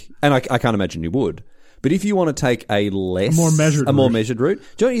take, and I can't imagine you would, but if you want to take a more measured route,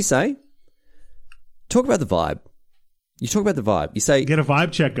 do you know what you say? Talk about the vibe. You talk about the vibe. You say... Get a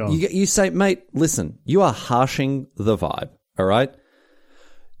vibe check on. You say, mate, listen, you are harshing the vibe, all right?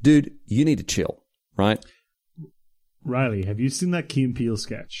 Dude, you need to chill, right? Riley, have you seen that Key and Peele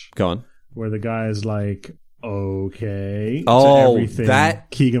sketch? Go on. Where the guy is like, okay, to everything that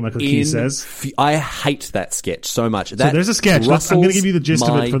Keegan-Michael Key says. I hate that sketch so much. So there's a sketch. I'm going to give you the gist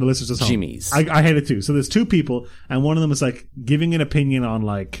of it for the listeners at home. Jimmies. I hate it too. So there's two people, and one of them is like giving an opinion on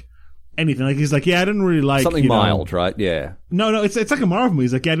like anything. Like he's like, yeah, I didn't really like something mild, right? Yeah. No, it's like a Marvel movie.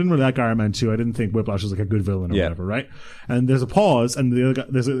 He's like, yeah, I didn't really like Iron Man 2. I didn't think Whiplash was like a good villain or whatever, right? And there's a pause, and the other guy,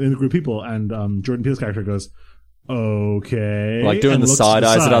 there's in the group of people, and Jordan Peele's character goes, okay, like doing the side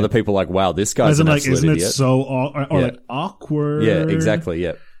eyes at other people, like, wow, this guy's an absolute isn't idiot. It so like awkward? Yeah, exactly.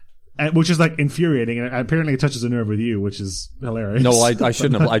 Yeah. Which is like infuriating, and apparently it touches a nerve with you, which is hilarious. No, I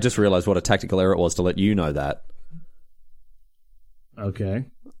shouldn't have. I just realized what a tactical error it was to let you know that. Okay.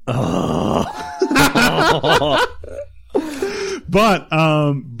 But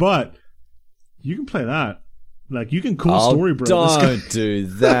you can play that. Like, you can story, bro. Don't do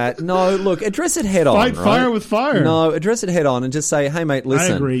that. No, look, address it head on. Fight fire with fire. No, address it head on and just say, hey, mate,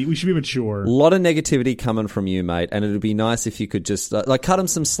 listen. I agree. We should be mature. A lot of negativity coming from you, mate, and it would be nice if you could just, like, cut them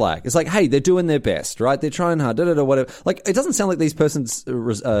some slack. It's like, hey, they're doing their best, right? They're trying hard, whatever. Like, it doesn't sound like these persons'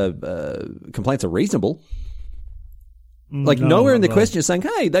 complaints are reasonable. Like, nowhere in the question is saying,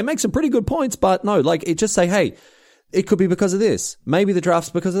 hey, they make some pretty good points, but no, like, it just say, hey, it could be because of this. Maybe the draft's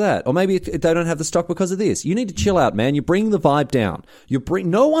because of that. Or maybe they don't have the stock because of this. You need to chill out, man. You bring the vibe down.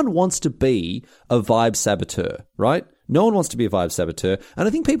 No one wants to be a vibe saboteur, right? No one wants to be a vibe saboteur. And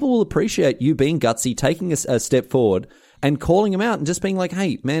I think people will appreciate you being gutsy, taking a step forward and calling them out and just being like,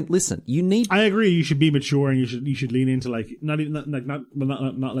 hey, man, listen, you need... I agree. You should be mature and you should lean into like, not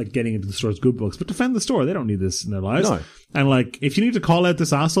like getting into the store's good books, but defend the store. They don't need this in their lives. No. And like, if you need to call out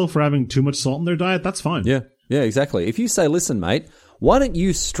this asshole for having too much salt in their diet, that's fine. Yeah. Yeah, exactly. If you say, listen, mate, why don't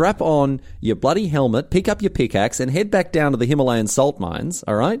you strap on your bloody helmet, pick up your pickaxe, and head back down to the Himalayan salt mines,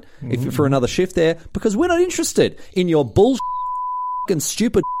 all right? Mm-hmm. For another shift there, because we're not interested in your bullshit and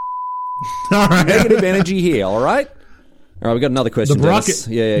stupid negative energy here, all right? All right, we got another question, Dennis.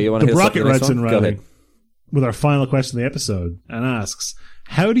 Yeah, you want to hear something? The Brocket writes in, Go ahead. With our final question of the episode, and asks,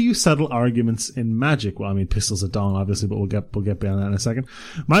 how do you settle arguments in Magic? Well, I mean, pistols at dawn, obviously, but we'll get beyond that in a second.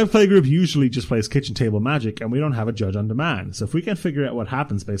 My playgroup usually just plays kitchen table Magic, and we don't have a judge on demand. So if we can figure out what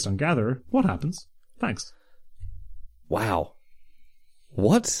happens based on Gatherer, what happens? Thanks. Wow.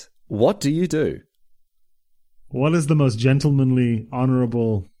 What do you do? What is the most gentlemanly,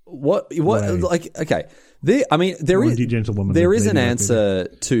 honorable way? Like, okay. There is an answer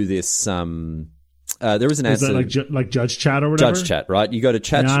to this, there is an answer. Is that like Judge Chat or whatever? Judge Chat, right? You go to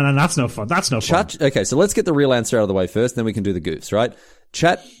chat. No, that's no fun. That's no fun. Okay, so let's get the real answer out of the way first, then we can do the goofs, right?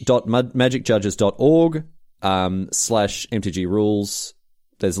 Chat.magicjudges.org /MTG rules.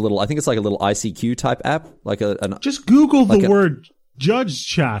 There's a little, I think it's like a little ICQ type app. Just Google the word Judge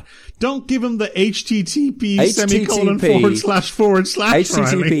Chat. Don't give him the HTTP //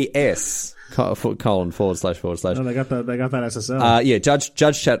 HTTPS. // No, they got that SSL. Yeah,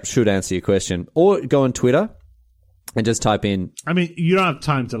 Judge Chat should answer your question. Or go on Twitter and just type in... I mean, you don't have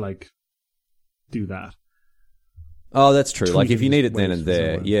time to, like, do that. Oh, that's true. Like, if you need it then and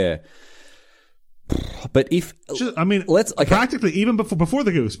there, yeah. But if... practically, even before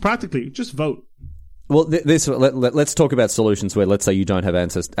the goose, practically, just vote. Well, let's talk about solutions where, let's say, you don't have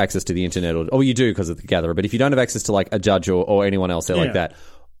access to the internet, or you do because of the Gatherer, but if you don't have access to, like, a judge or anyone else there like that...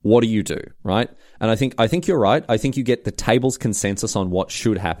 What do you do, right? And I think you're right. I think you get the table's consensus on what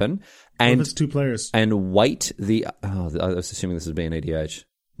should happen, and it's two players, and wait the. I was assuming this would be an EDH.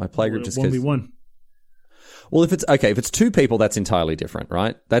 My playgroup just 1v1. Well, if it's two people, that's entirely different,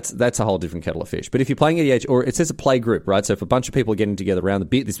 right? That's a whole different kettle of fish. But if you're playing EDH, or it says a play group, right? So if a bunch of people are getting together around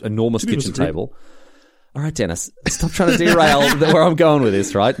this enormous kitchen table. All right, Dennis, stop trying to derail where I'm going with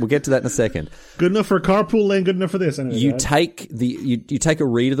this, right? We'll get to that in a second. Good enough for a carpool lane, good enough for this. Anyway, you take a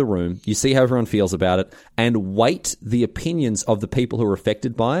read of the room, you see how everyone feels about it, and weight the opinions of the people who are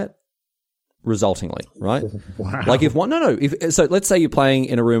affected by it resultingly, right? Wow. Like so let's say you're playing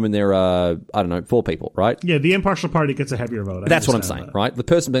in a room and there are, 4 people, right? Yeah, the impartial party gets a heavier vote. That's what I'm saying, right? The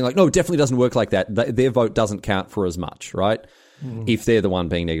person being like, no, it definitely doesn't work like that. Their vote doesn't count for as much, right? Mm. If they're the one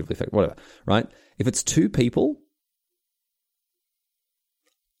being negatively affected, whatever, right? If it's 2 people,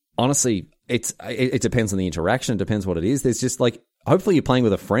 honestly, it depends on the interaction. It depends what it is. There's just like, hopefully you're playing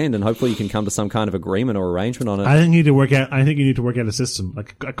with a friend, and hopefully you can come to some kind of agreement or arrangement on it. I think you need to work out a system,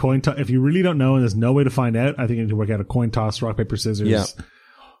 like a coin toss. If you really don't know and there's no way to find out, I think you need to work out a coin toss, rock paper scissors,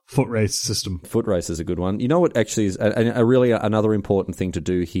 foot race system. Foot race is a good one. You know what actually is a really another important thing to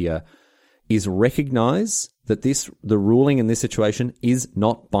do here is recognize that the ruling in this situation is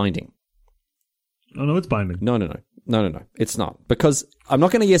not binding. Oh no, it's binding. No. It's not, because I'm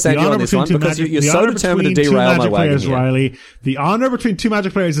not going to yes and you on this one, because you're so determined to derail my wagon here. Riley, the honor between two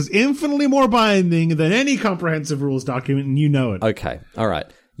Magic players is infinitely more binding than any comprehensive rules document, and you know it. Okay, all right.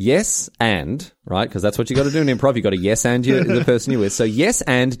 Yes and, right, because that's what you got to do in improv. You got to yes and the person you're with. So yes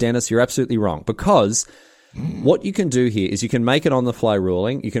and, Dennis, you're absolutely wrong, because what you can do here is you can make it on the fly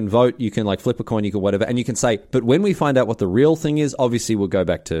ruling. You can vote. You can like flip a coin. You can whatever, and you can say, but when we find out what the real thing is, obviously we'll go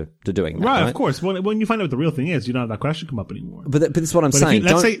back to doing that. Right, of course. When you find out what the real thing is, you don't have that question come up anymore. But this is what I'm saying.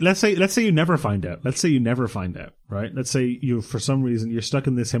 Let's say you never find out. Let's say you never find out. Right. Let's say you, for some reason, you're stuck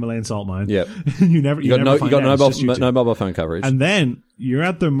in this Himalayan salt mine. Yep. you got no mobile phone coverage, and then you're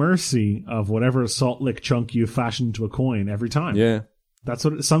at the mercy of whatever salt lick chunk you fashion into a coin every time. Yeah. That's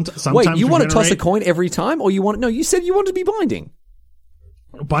what sometimes. Wait, you want to toss a coin every time, or you want? No, you said you want to be binding.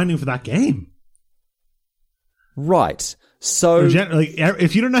 Binding for that game, right? So,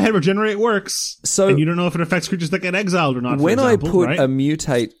 if you don't know how Regenerate works, and you don't know if it affects creatures that get exiled or not. When I put a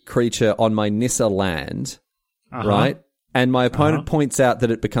mutate creature on my Nissa land, right, and my opponent points out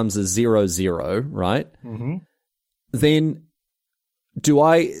that it becomes a 0/0, right? Mm-hmm. Then.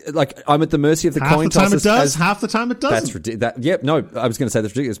 I'm at the mercy of the coin toss. Half the time it doesn't. That's ridiculous. No, I was going to say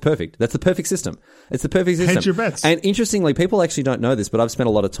that's ridiculous. It's perfect. That's the perfect system. It's the perfect system. Hedge your bets. And interestingly, people actually don't know this, but I've spent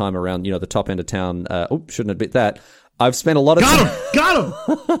a lot of time around, the top end of town. Shouldn't admit that. I've spent a lot of time.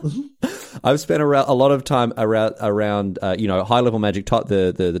 Got him! I've spent a lot of time around high level Magic,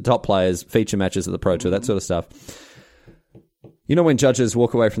 the top players, feature matches at the Pro Tour, that sort of stuff. You know when judges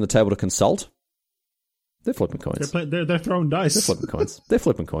walk away from the table to consult? They're flipping coins. They're throwing dice. They're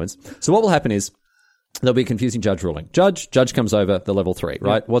flipping coins. So what will happen is there'll be a confusing judge ruling. Judge comes over the level 3,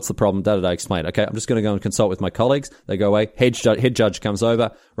 right? Yeah. What's the problem? Explain. Okay, I'm just going to go and consult with my colleagues. They go away. Head judge comes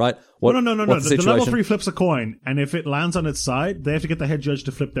over, right? No. The level 3 flips a coin, and if it lands on its side, they have to get the head judge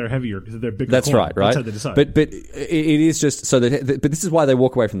to flip their heavier because they're bigger. That's coin. right. That's how they decide. But it is just so that. But this is why they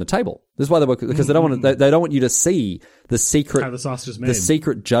walk away from the table. This is why they walk, because they don't want. They don't want you to see the secret. How the sausage is made. The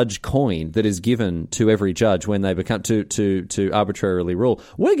secret judge coin that is given to every judge when they become to arbitrarily rule.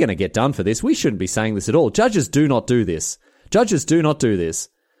 We're going to get done for this. We shouldn't be saying this at all. Judges do not do this. Judges do not do this.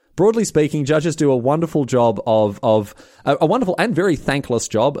 Broadly speaking, judges do a wonderful job of a wonderful and very thankless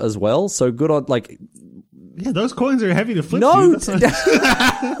job as well. So good on yeah, those coins are heavy to flip. No,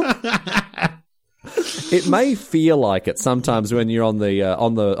 it may feel like it sometimes when you're on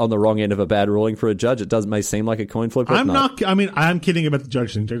the wrong end of a bad ruling for a judge. May seem like a coin flip. I'm kidding about the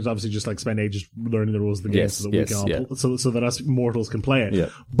judge thing. Judges obviously just spend ages learning the rules of the game so that us mortals can play it. Yeah.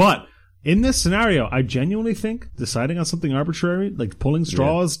 But in this scenario, I genuinely think deciding on something arbitrary, like pulling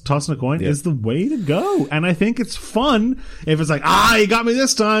straws, tossing a coin, is the way to go. And I think it's fun if it's like, you got me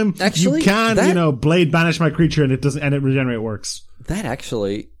this time. Actually, you can, blade banish my creature and it regenerate works.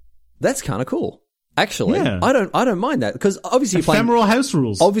 That's kind of cool. Actually, yeah. I don't mind that, because obviously ephemeral house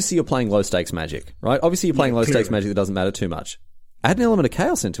rules. Obviously, you're playing low stakes Magic, right? Obviously, you're playing low stakes Magic that doesn't matter too much. Add an element of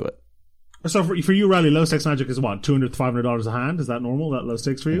chaos into it. So for you, Riley, low stakes Magic is what, $200 to $500 a hand? Is that normal? That low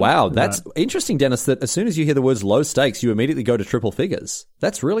stakes for you? Wow, that's interesting, Dennis. That as soon as you hear the words low stakes, you immediately go to triple figures.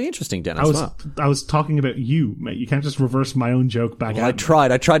 That's really interesting, Dennis. I was talking about you, mate. You can't just reverse my own joke back. Well, I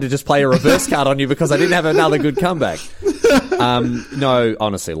tried to just play a reverse card on you because I didn't have another good comeback. No,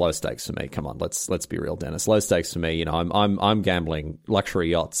 honestly, low stakes for me. Come on, let's be real, Dennis. Low stakes for me. I'm gambling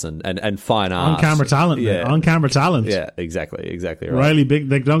luxury yachts and fine art. On camera talent, man. On camera talent. Yeah, exactly right. Riley Big.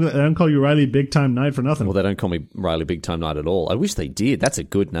 They don't call you Riley Big Time Knight for nothing. Well, they don't call me Riley Big Time Knight at all. I wish they did. That's a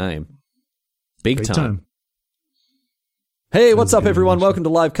good name. Big time. Hey, what's up, everyone? Welcome to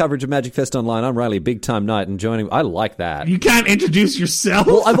live coverage of Magic Fest Online. I'm Riley Big Time Knight, and joining me, I like that. You can't introduce yourself.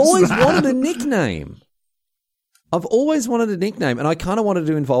 Well, I've always wanted a nickname. And I kind of wanted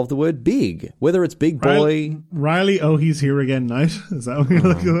to involve the word big, whether it's big boy. Riley, he's here again, Knight. Is that what you're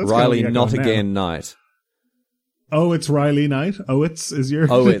looking at? Riley, not again, Knight. Oh, it's Riley Knight. Oh, it's is your.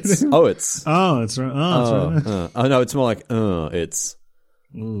 Oh, it's. Oh, it's right. Oh, no, it's more like it's.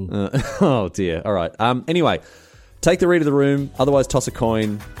 Oh dear. All right. Anyway, take the read of the room. Otherwise, toss a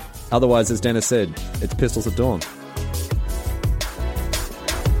coin. Otherwise, as Dennis said, it's pistols at dawn.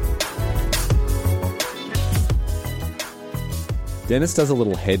 Dennis does a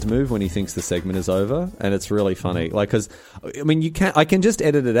little head move when he thinks the segment is over, and it's really funny. Like, because I mean, I can just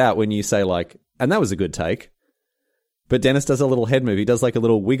edit it out when you say like, and that was a good take. But Dennis does a little head move. He does like a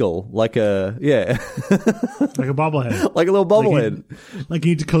little wiggle, like a like a bobblehead, like a little bobblehead. Like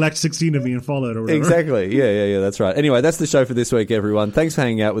you need to collect 16 of me and follow it or whatever. Exactly. Yeah. That's right. Anyway, that's the show for this week, everyone. Thanks for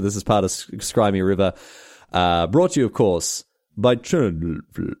hanging out with us as part of Scrimey River. Brought to you, of course, by.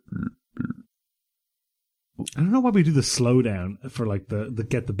 I don't know why we do the slowdown for like the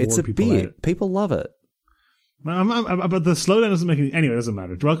get the bored It's a people beat. out. People love it. But the slowdown doesn't make any. Anyway, it doesn't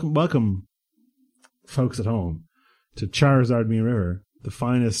matter. Welcome, folks at home, to Charizard Me River, the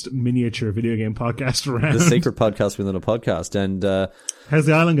finest miniature video game podcast around. The secret podcast within a podcast. And how's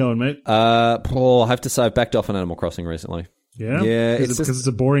the island going, mate? I have to say I've backed off on Animal Crossing recently. Yeah, yeah. Because it's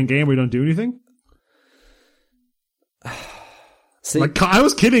a boring game where you don't do anything. See, like, I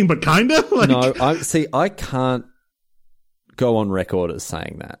was kidding, but kind of. Like, no, I can't go on record as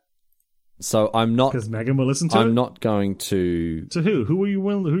saying that. So I'm not, because Megan will listen to it. I'm not going to. To who? Who are you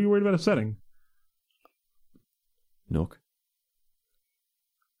worried about upsetting? Nook.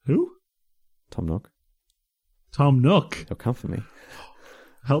 Who? Tom Nook. Tom Nook. He'll come for me.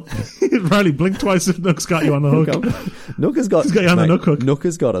 Help. Riley, blink twice if Nook's got you on the hook. Nook has got, He's got you on the Nook hook. Nook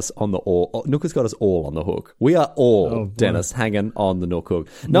has got us on the all. Nook has got us all on the hook. We are all, Dennis, hanging on the Nook hook.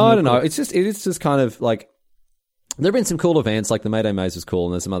 No, I don't know. It is just kind of like, there have been some cool events, like the Mayday Maze was cool,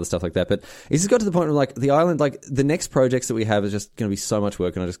 and there's some other stuff like that. But it's just got to the point where, like, the island, like, the next projects that we have is just going to be so much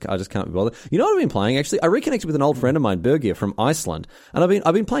work, and I just can't be bothered. You know what I've been playing? Actually, I reconnected with an old friend of mine, Birgir, from Iceland, and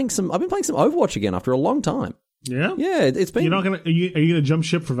I've been playing some Overwatch again after a long time. Yeah, yeah. It's been. You're not gonna. Are you gonna jump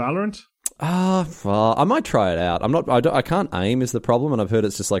ship for Valorant? Well, I might try it out. I can't aim is the problem, and I've heard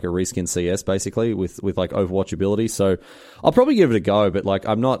it's just like a reskin CS basically with like Overwatch ability. So I'll probably give it a go, but like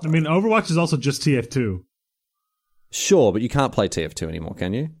I'm not. I mean, Overwatch is also just TF2. Sure, but you can't play TF2 anymore,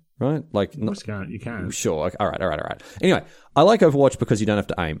 can you? Right? Like, of course you can. Sure. All right. Anyway, I like Overwatch because you don't have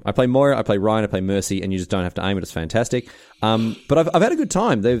to aim. I play Moira, I play Ryan, I play Mercy, and you just don't have to aim it. It's fantastic. But I've had a good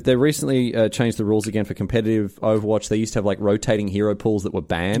time. They recently changed the rules again for competitive Overwatch. They used to have like rotating hero pools that were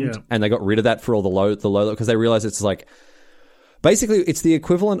banned, and they got rid of that for all the low because they realized it's like basically it's the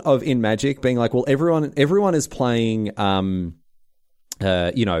equivalent of in Magic being like, well, everyone is playing.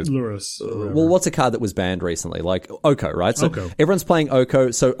 Lurus. Well, what's a card that was banned recently? Like Oko, right? So Oko. Everyone's playing Oko,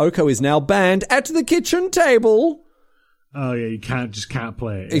 so Oko is now banned at the kitchen table. Oh yeah, you just can't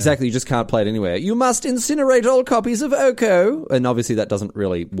play it. Yeah. Exactly, you just can't play it anywhere. You must incinerate all copies of Oko, and obviously that doesn't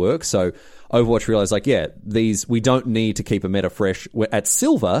really work. So Overwatch realized, like, we don't need to keep a meta fresh at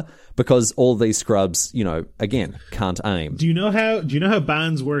silver because all these scrubs, again, can't aim. Do you know how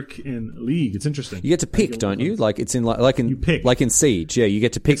bans work in League? It's interesting. You get to pick, don't you? Like it's in you pick, like in Siege. Yeah, you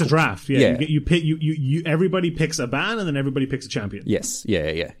get to pick. It's a draft. Yeah, you pick. You everybody picks a ban, and then everybody picks a champion. Yes.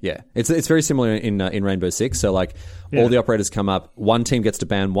 Yeah. It's very similar in Rainbow Six. So like all the operators come up. One team gets to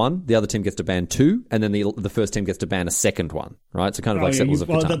ban one, the other team gets to ban two, and then the first team gets to ban a second one. Right. So kind of like Settlers of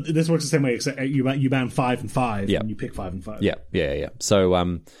Catan. This works the same way. Except you ban 5 and 5, and you pick 5 and 5. Yeah. So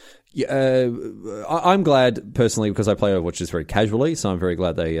I'm glad personally because I play Overwatch just very casually, so I'm very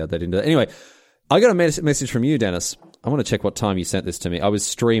glad they didn't do it. Anyway, I got a message from you, Dennis. I want to check what time you sent this to me. I was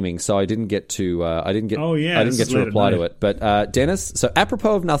streaming, so I didn't get to. I didn't get to reply to it. But Dennis, so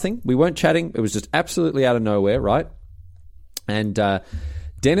apropos of nothing, we weren't chatting. It was just absolutely out of nowhere, right? And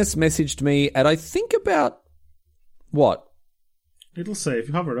Dennis messaged me at I think about what. It'll say if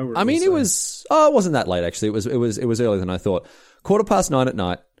you hover it over. I mean, it wasn't that late actually. It was earlier than I thought. 9:15 at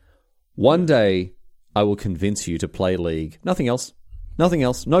night. One day, I will convince you to play League. Nothing else. No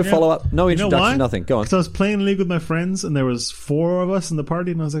follow-up, no introduction, nothing. Go on. Because I was playing League with my friends, and there was 4 of us in the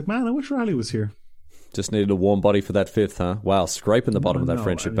party, and I was like, man, I wish Riley was here. Just needed a warm body for that 5th, huh? Wow, scraping the bottom of that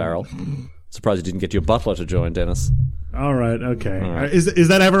friendship barrel. Surprised you didn't get your butler to join, Dennis. All right, okay. All right. Is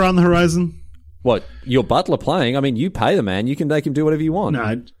that ever on the horizon? What, your butler playing? I mean, you pay the man. You can make him do whatever you want.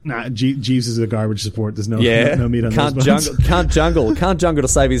 Nah. Jeeves is a garbage support. There's no meat on those bones. Can't jungle to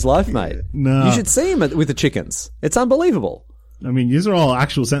save his life, mate. No. You should see him with the chickens. It's unbelievable. I mean, these are all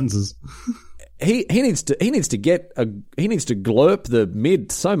actual sentences. He needs to glurp the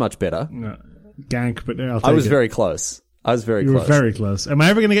mid so much better. No, gank, but I'll take I was very close. You were very close. Am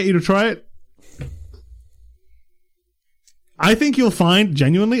I ever going to get you to try it? I think you'll find,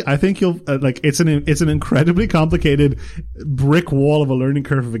 genuinely, it's an incredibly complicated brick wall of a learning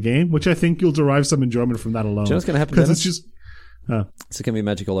curve of a game, which I think you'll derive some enjoyment from that alone. Do you know what's going to happen? Because it's just, it's going to be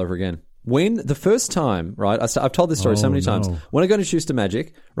Magic all over again. When the first time, right, I've told this story so many times. When I got introduced to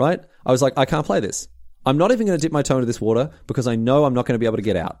Magic, right, I was like, I can't play this. I'm not even going to dip my toe into this water because I know I'm not going to be able to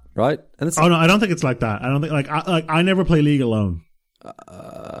get out, right? And no, I don't think it's like that. I don't think I never play League alone.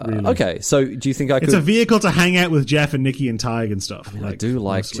 Really. Okay, so do you think I could... It's a vehicle to hang out with Jeff and Nikki and Tig and stuff. I do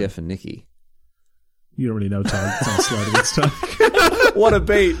like mostly. Jeff and Nikki. You don't really know Tig. It's on sliding and stuff. What a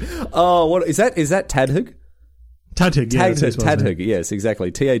beat. Oh, what is that? Is that Tadhug? Tadhug, yeah. Tadhug, yes,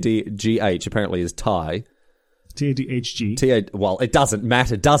 exactly. Tadgh apparently is Thai. Tadhg. Well, it doesn't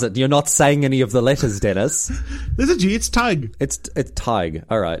matter, does it? You're not saying any of the letters, Dennis. There's a G, it's Tig. It's Tig.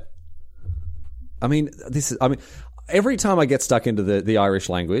 All right. I mean, every time I get stuck into the Irish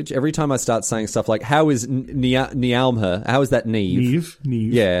language, every time I start saying stuff like, how is Niamha? How is that Neve?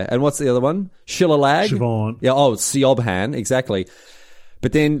 Neve. Yeah, and what's the other one? Shillalag? Siobhan. Yeah, Siobhan, exactly.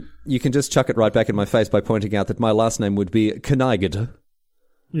 But then you can just chuck it right back in my face by pointing out that my last name would be Kanaigad.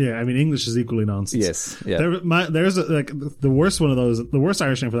 Yeah, I mean, English is equally nonsense. Yes, yeah. There's the worst one of those, the worst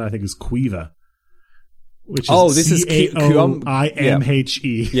Irish name for that, I think, is Cuiva. Which is Caomhe.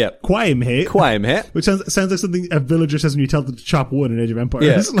 Yeah. Quaimhe. Which sounds like something a villager says when you tell them to chop wood in Age of Empires.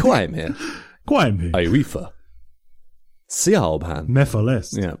 Yeah, Quaimhe. Quaimhe. Aiwifa. Sialbhan.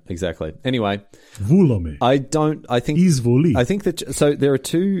 Mefales. Yeah, exactly. Anyway. Vulome. I think that, so there are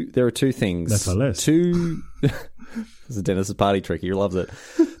two things. Mefales. This is Dennis's party trick. He loves it.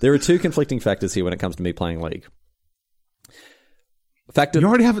 There are two conflicting factors here when it comes to me playing League. You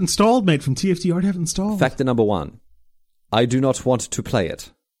already have it installed, mate, from TFT. You already have it installed. Factor number 1. I do not want to play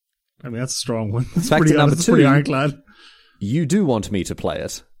it. I mean, that's a strong one. That's factor number 2. Pretty ironclad. You do want me to play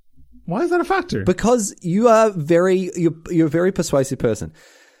it. Why is that a factor? Because you are you're a very persuasive person.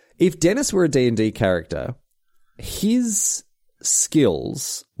 If Dennis were a D&D character, his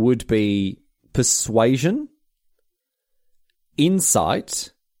skills would be persuasion,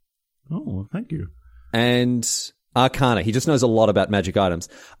 insight. Oh, thank you. And Arcana. He just knows a lot about magic items.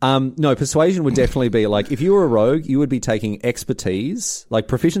 No, persuasion would definitely be like, if you were a rogue, you would be taking expertise, like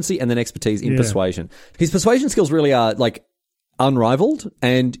proficiency and then expertise in persuasion. His persuasion skills really are like unrivaled,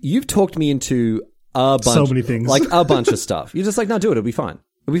 and you've talked me into a bunch, so many things, like a bunch of stuff. You're just like, no, do it. It'll be fine.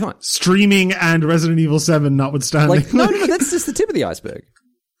 It'll be fine. Streaming and Resident Evil 7 notwithstanding. Like, no, that's just the tip of the iceberg.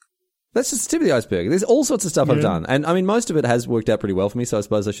 That's just the tip of the iceberg. There's all sorts of stuff I've done. And I mean, most of it has worked out pretty well for me, so I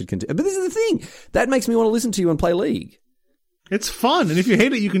suppose I should continue. But this is the thing. That makes me want to listen to you and play League. It's fun. And if you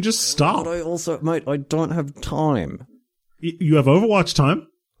hate it, you can just stop. But mate, I don't have time. You have Overwatch time.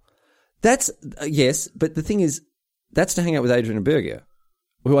 That's, yes, but the thing is, that's to hang out with Adrian and Berger.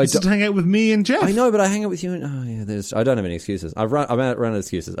 This is to hang out with me and Jeff. I know, but I hang out with you and, I don't have any excuses. I'm out of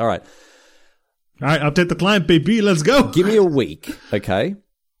excuses. All right, update the client, baby. Let's go. Give me a week, okay?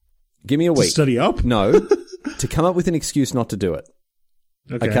 Give me a week. To study up? No. To come up with an excuse not to do it.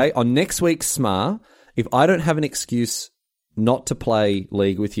 Okay? On next week's SMA, if I don't have an excuse not to play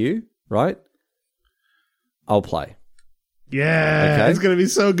League with you, right? I'll play. Yeah. Okay? It's going to be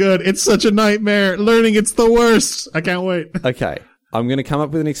so good. It's such a nightmare. Learning, it's the worst. I can't wait. Okay. I'm going to come up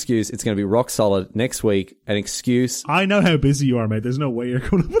with an excuse. It's going to be rock solid next week. An excuse. I know how busy you are, mate. There's no way you're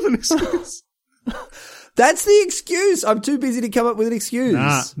coming up with an excuse. That's the excuse. I'm too busy to come up with an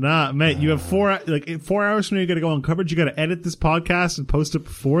excuse. Nah, mate. You have 4 hours from now. You got to go on coverage. You got to edit this podcast and post it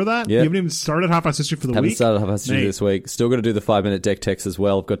before that. Yep. You haven't even started Half-Assed History for the week. Haven't started Half-Assed History this week. Still got to do the 5-minute deck text as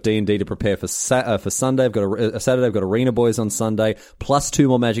well. I've got D&D to prepare for Sunday. I've got a Saturday. I've got Arena Boys on Sunday. Plus 2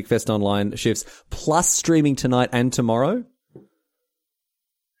 more Magic Fest Online shifts. Plus streaming tonight and tomorrow.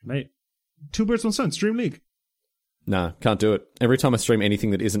 Mate, 2 birds, 1 stone. Stream League. No, can't do it. Every time I stream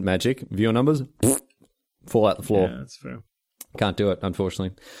anything that isn't Magic, viewer numbers fall out the floor. Yeah, that's fair. Can't do it,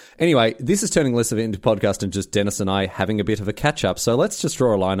 unfortunately. Anyway, this is turning less of it into podcast and just Dennis and I having a bit of a catch-up. So let's just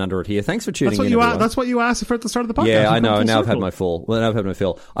draw a line under it here. Thanks for tuning in, everyone. That's what you asked for at the start of the podcast. Yeah, I know. Now I've had my full. Well, now I've had my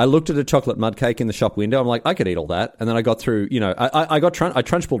fill. I looked at a chocolate mud cake in the shop window. I'm like, I could eat all that. And then I got through, I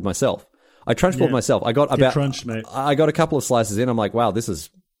trunchbulled myself. I got about... Trunched, mate. I got a couple of slices in. I'm like, wow, this is...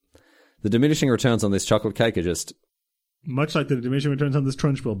 The diminishing returns on this chocolate cake are just... Much like the diminishing returns on this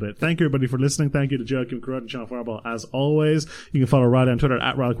Trunchbull bit. Thank you, everybody, for listening. Thank you to Joe, Kim Carruth, and Sean Fireball, as always. You can follow Riley on Twitter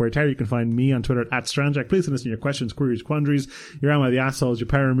at RileyQuarryTerry. You can find me on Twitter at Stranjack. Please send us your questions, queries, quandaries, your Am I the Assholes, your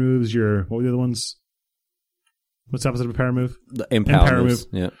power moves, your... What were the other ones? What's the opposite of a power move? The empower move.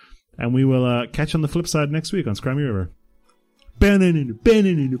 Yeah. And we will catch you on the flip side next week on Scrammy River.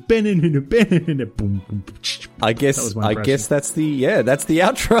 I guess that's the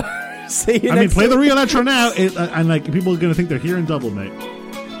outro. See you next play the real outro now, and people are going to think they're hearing double, mate.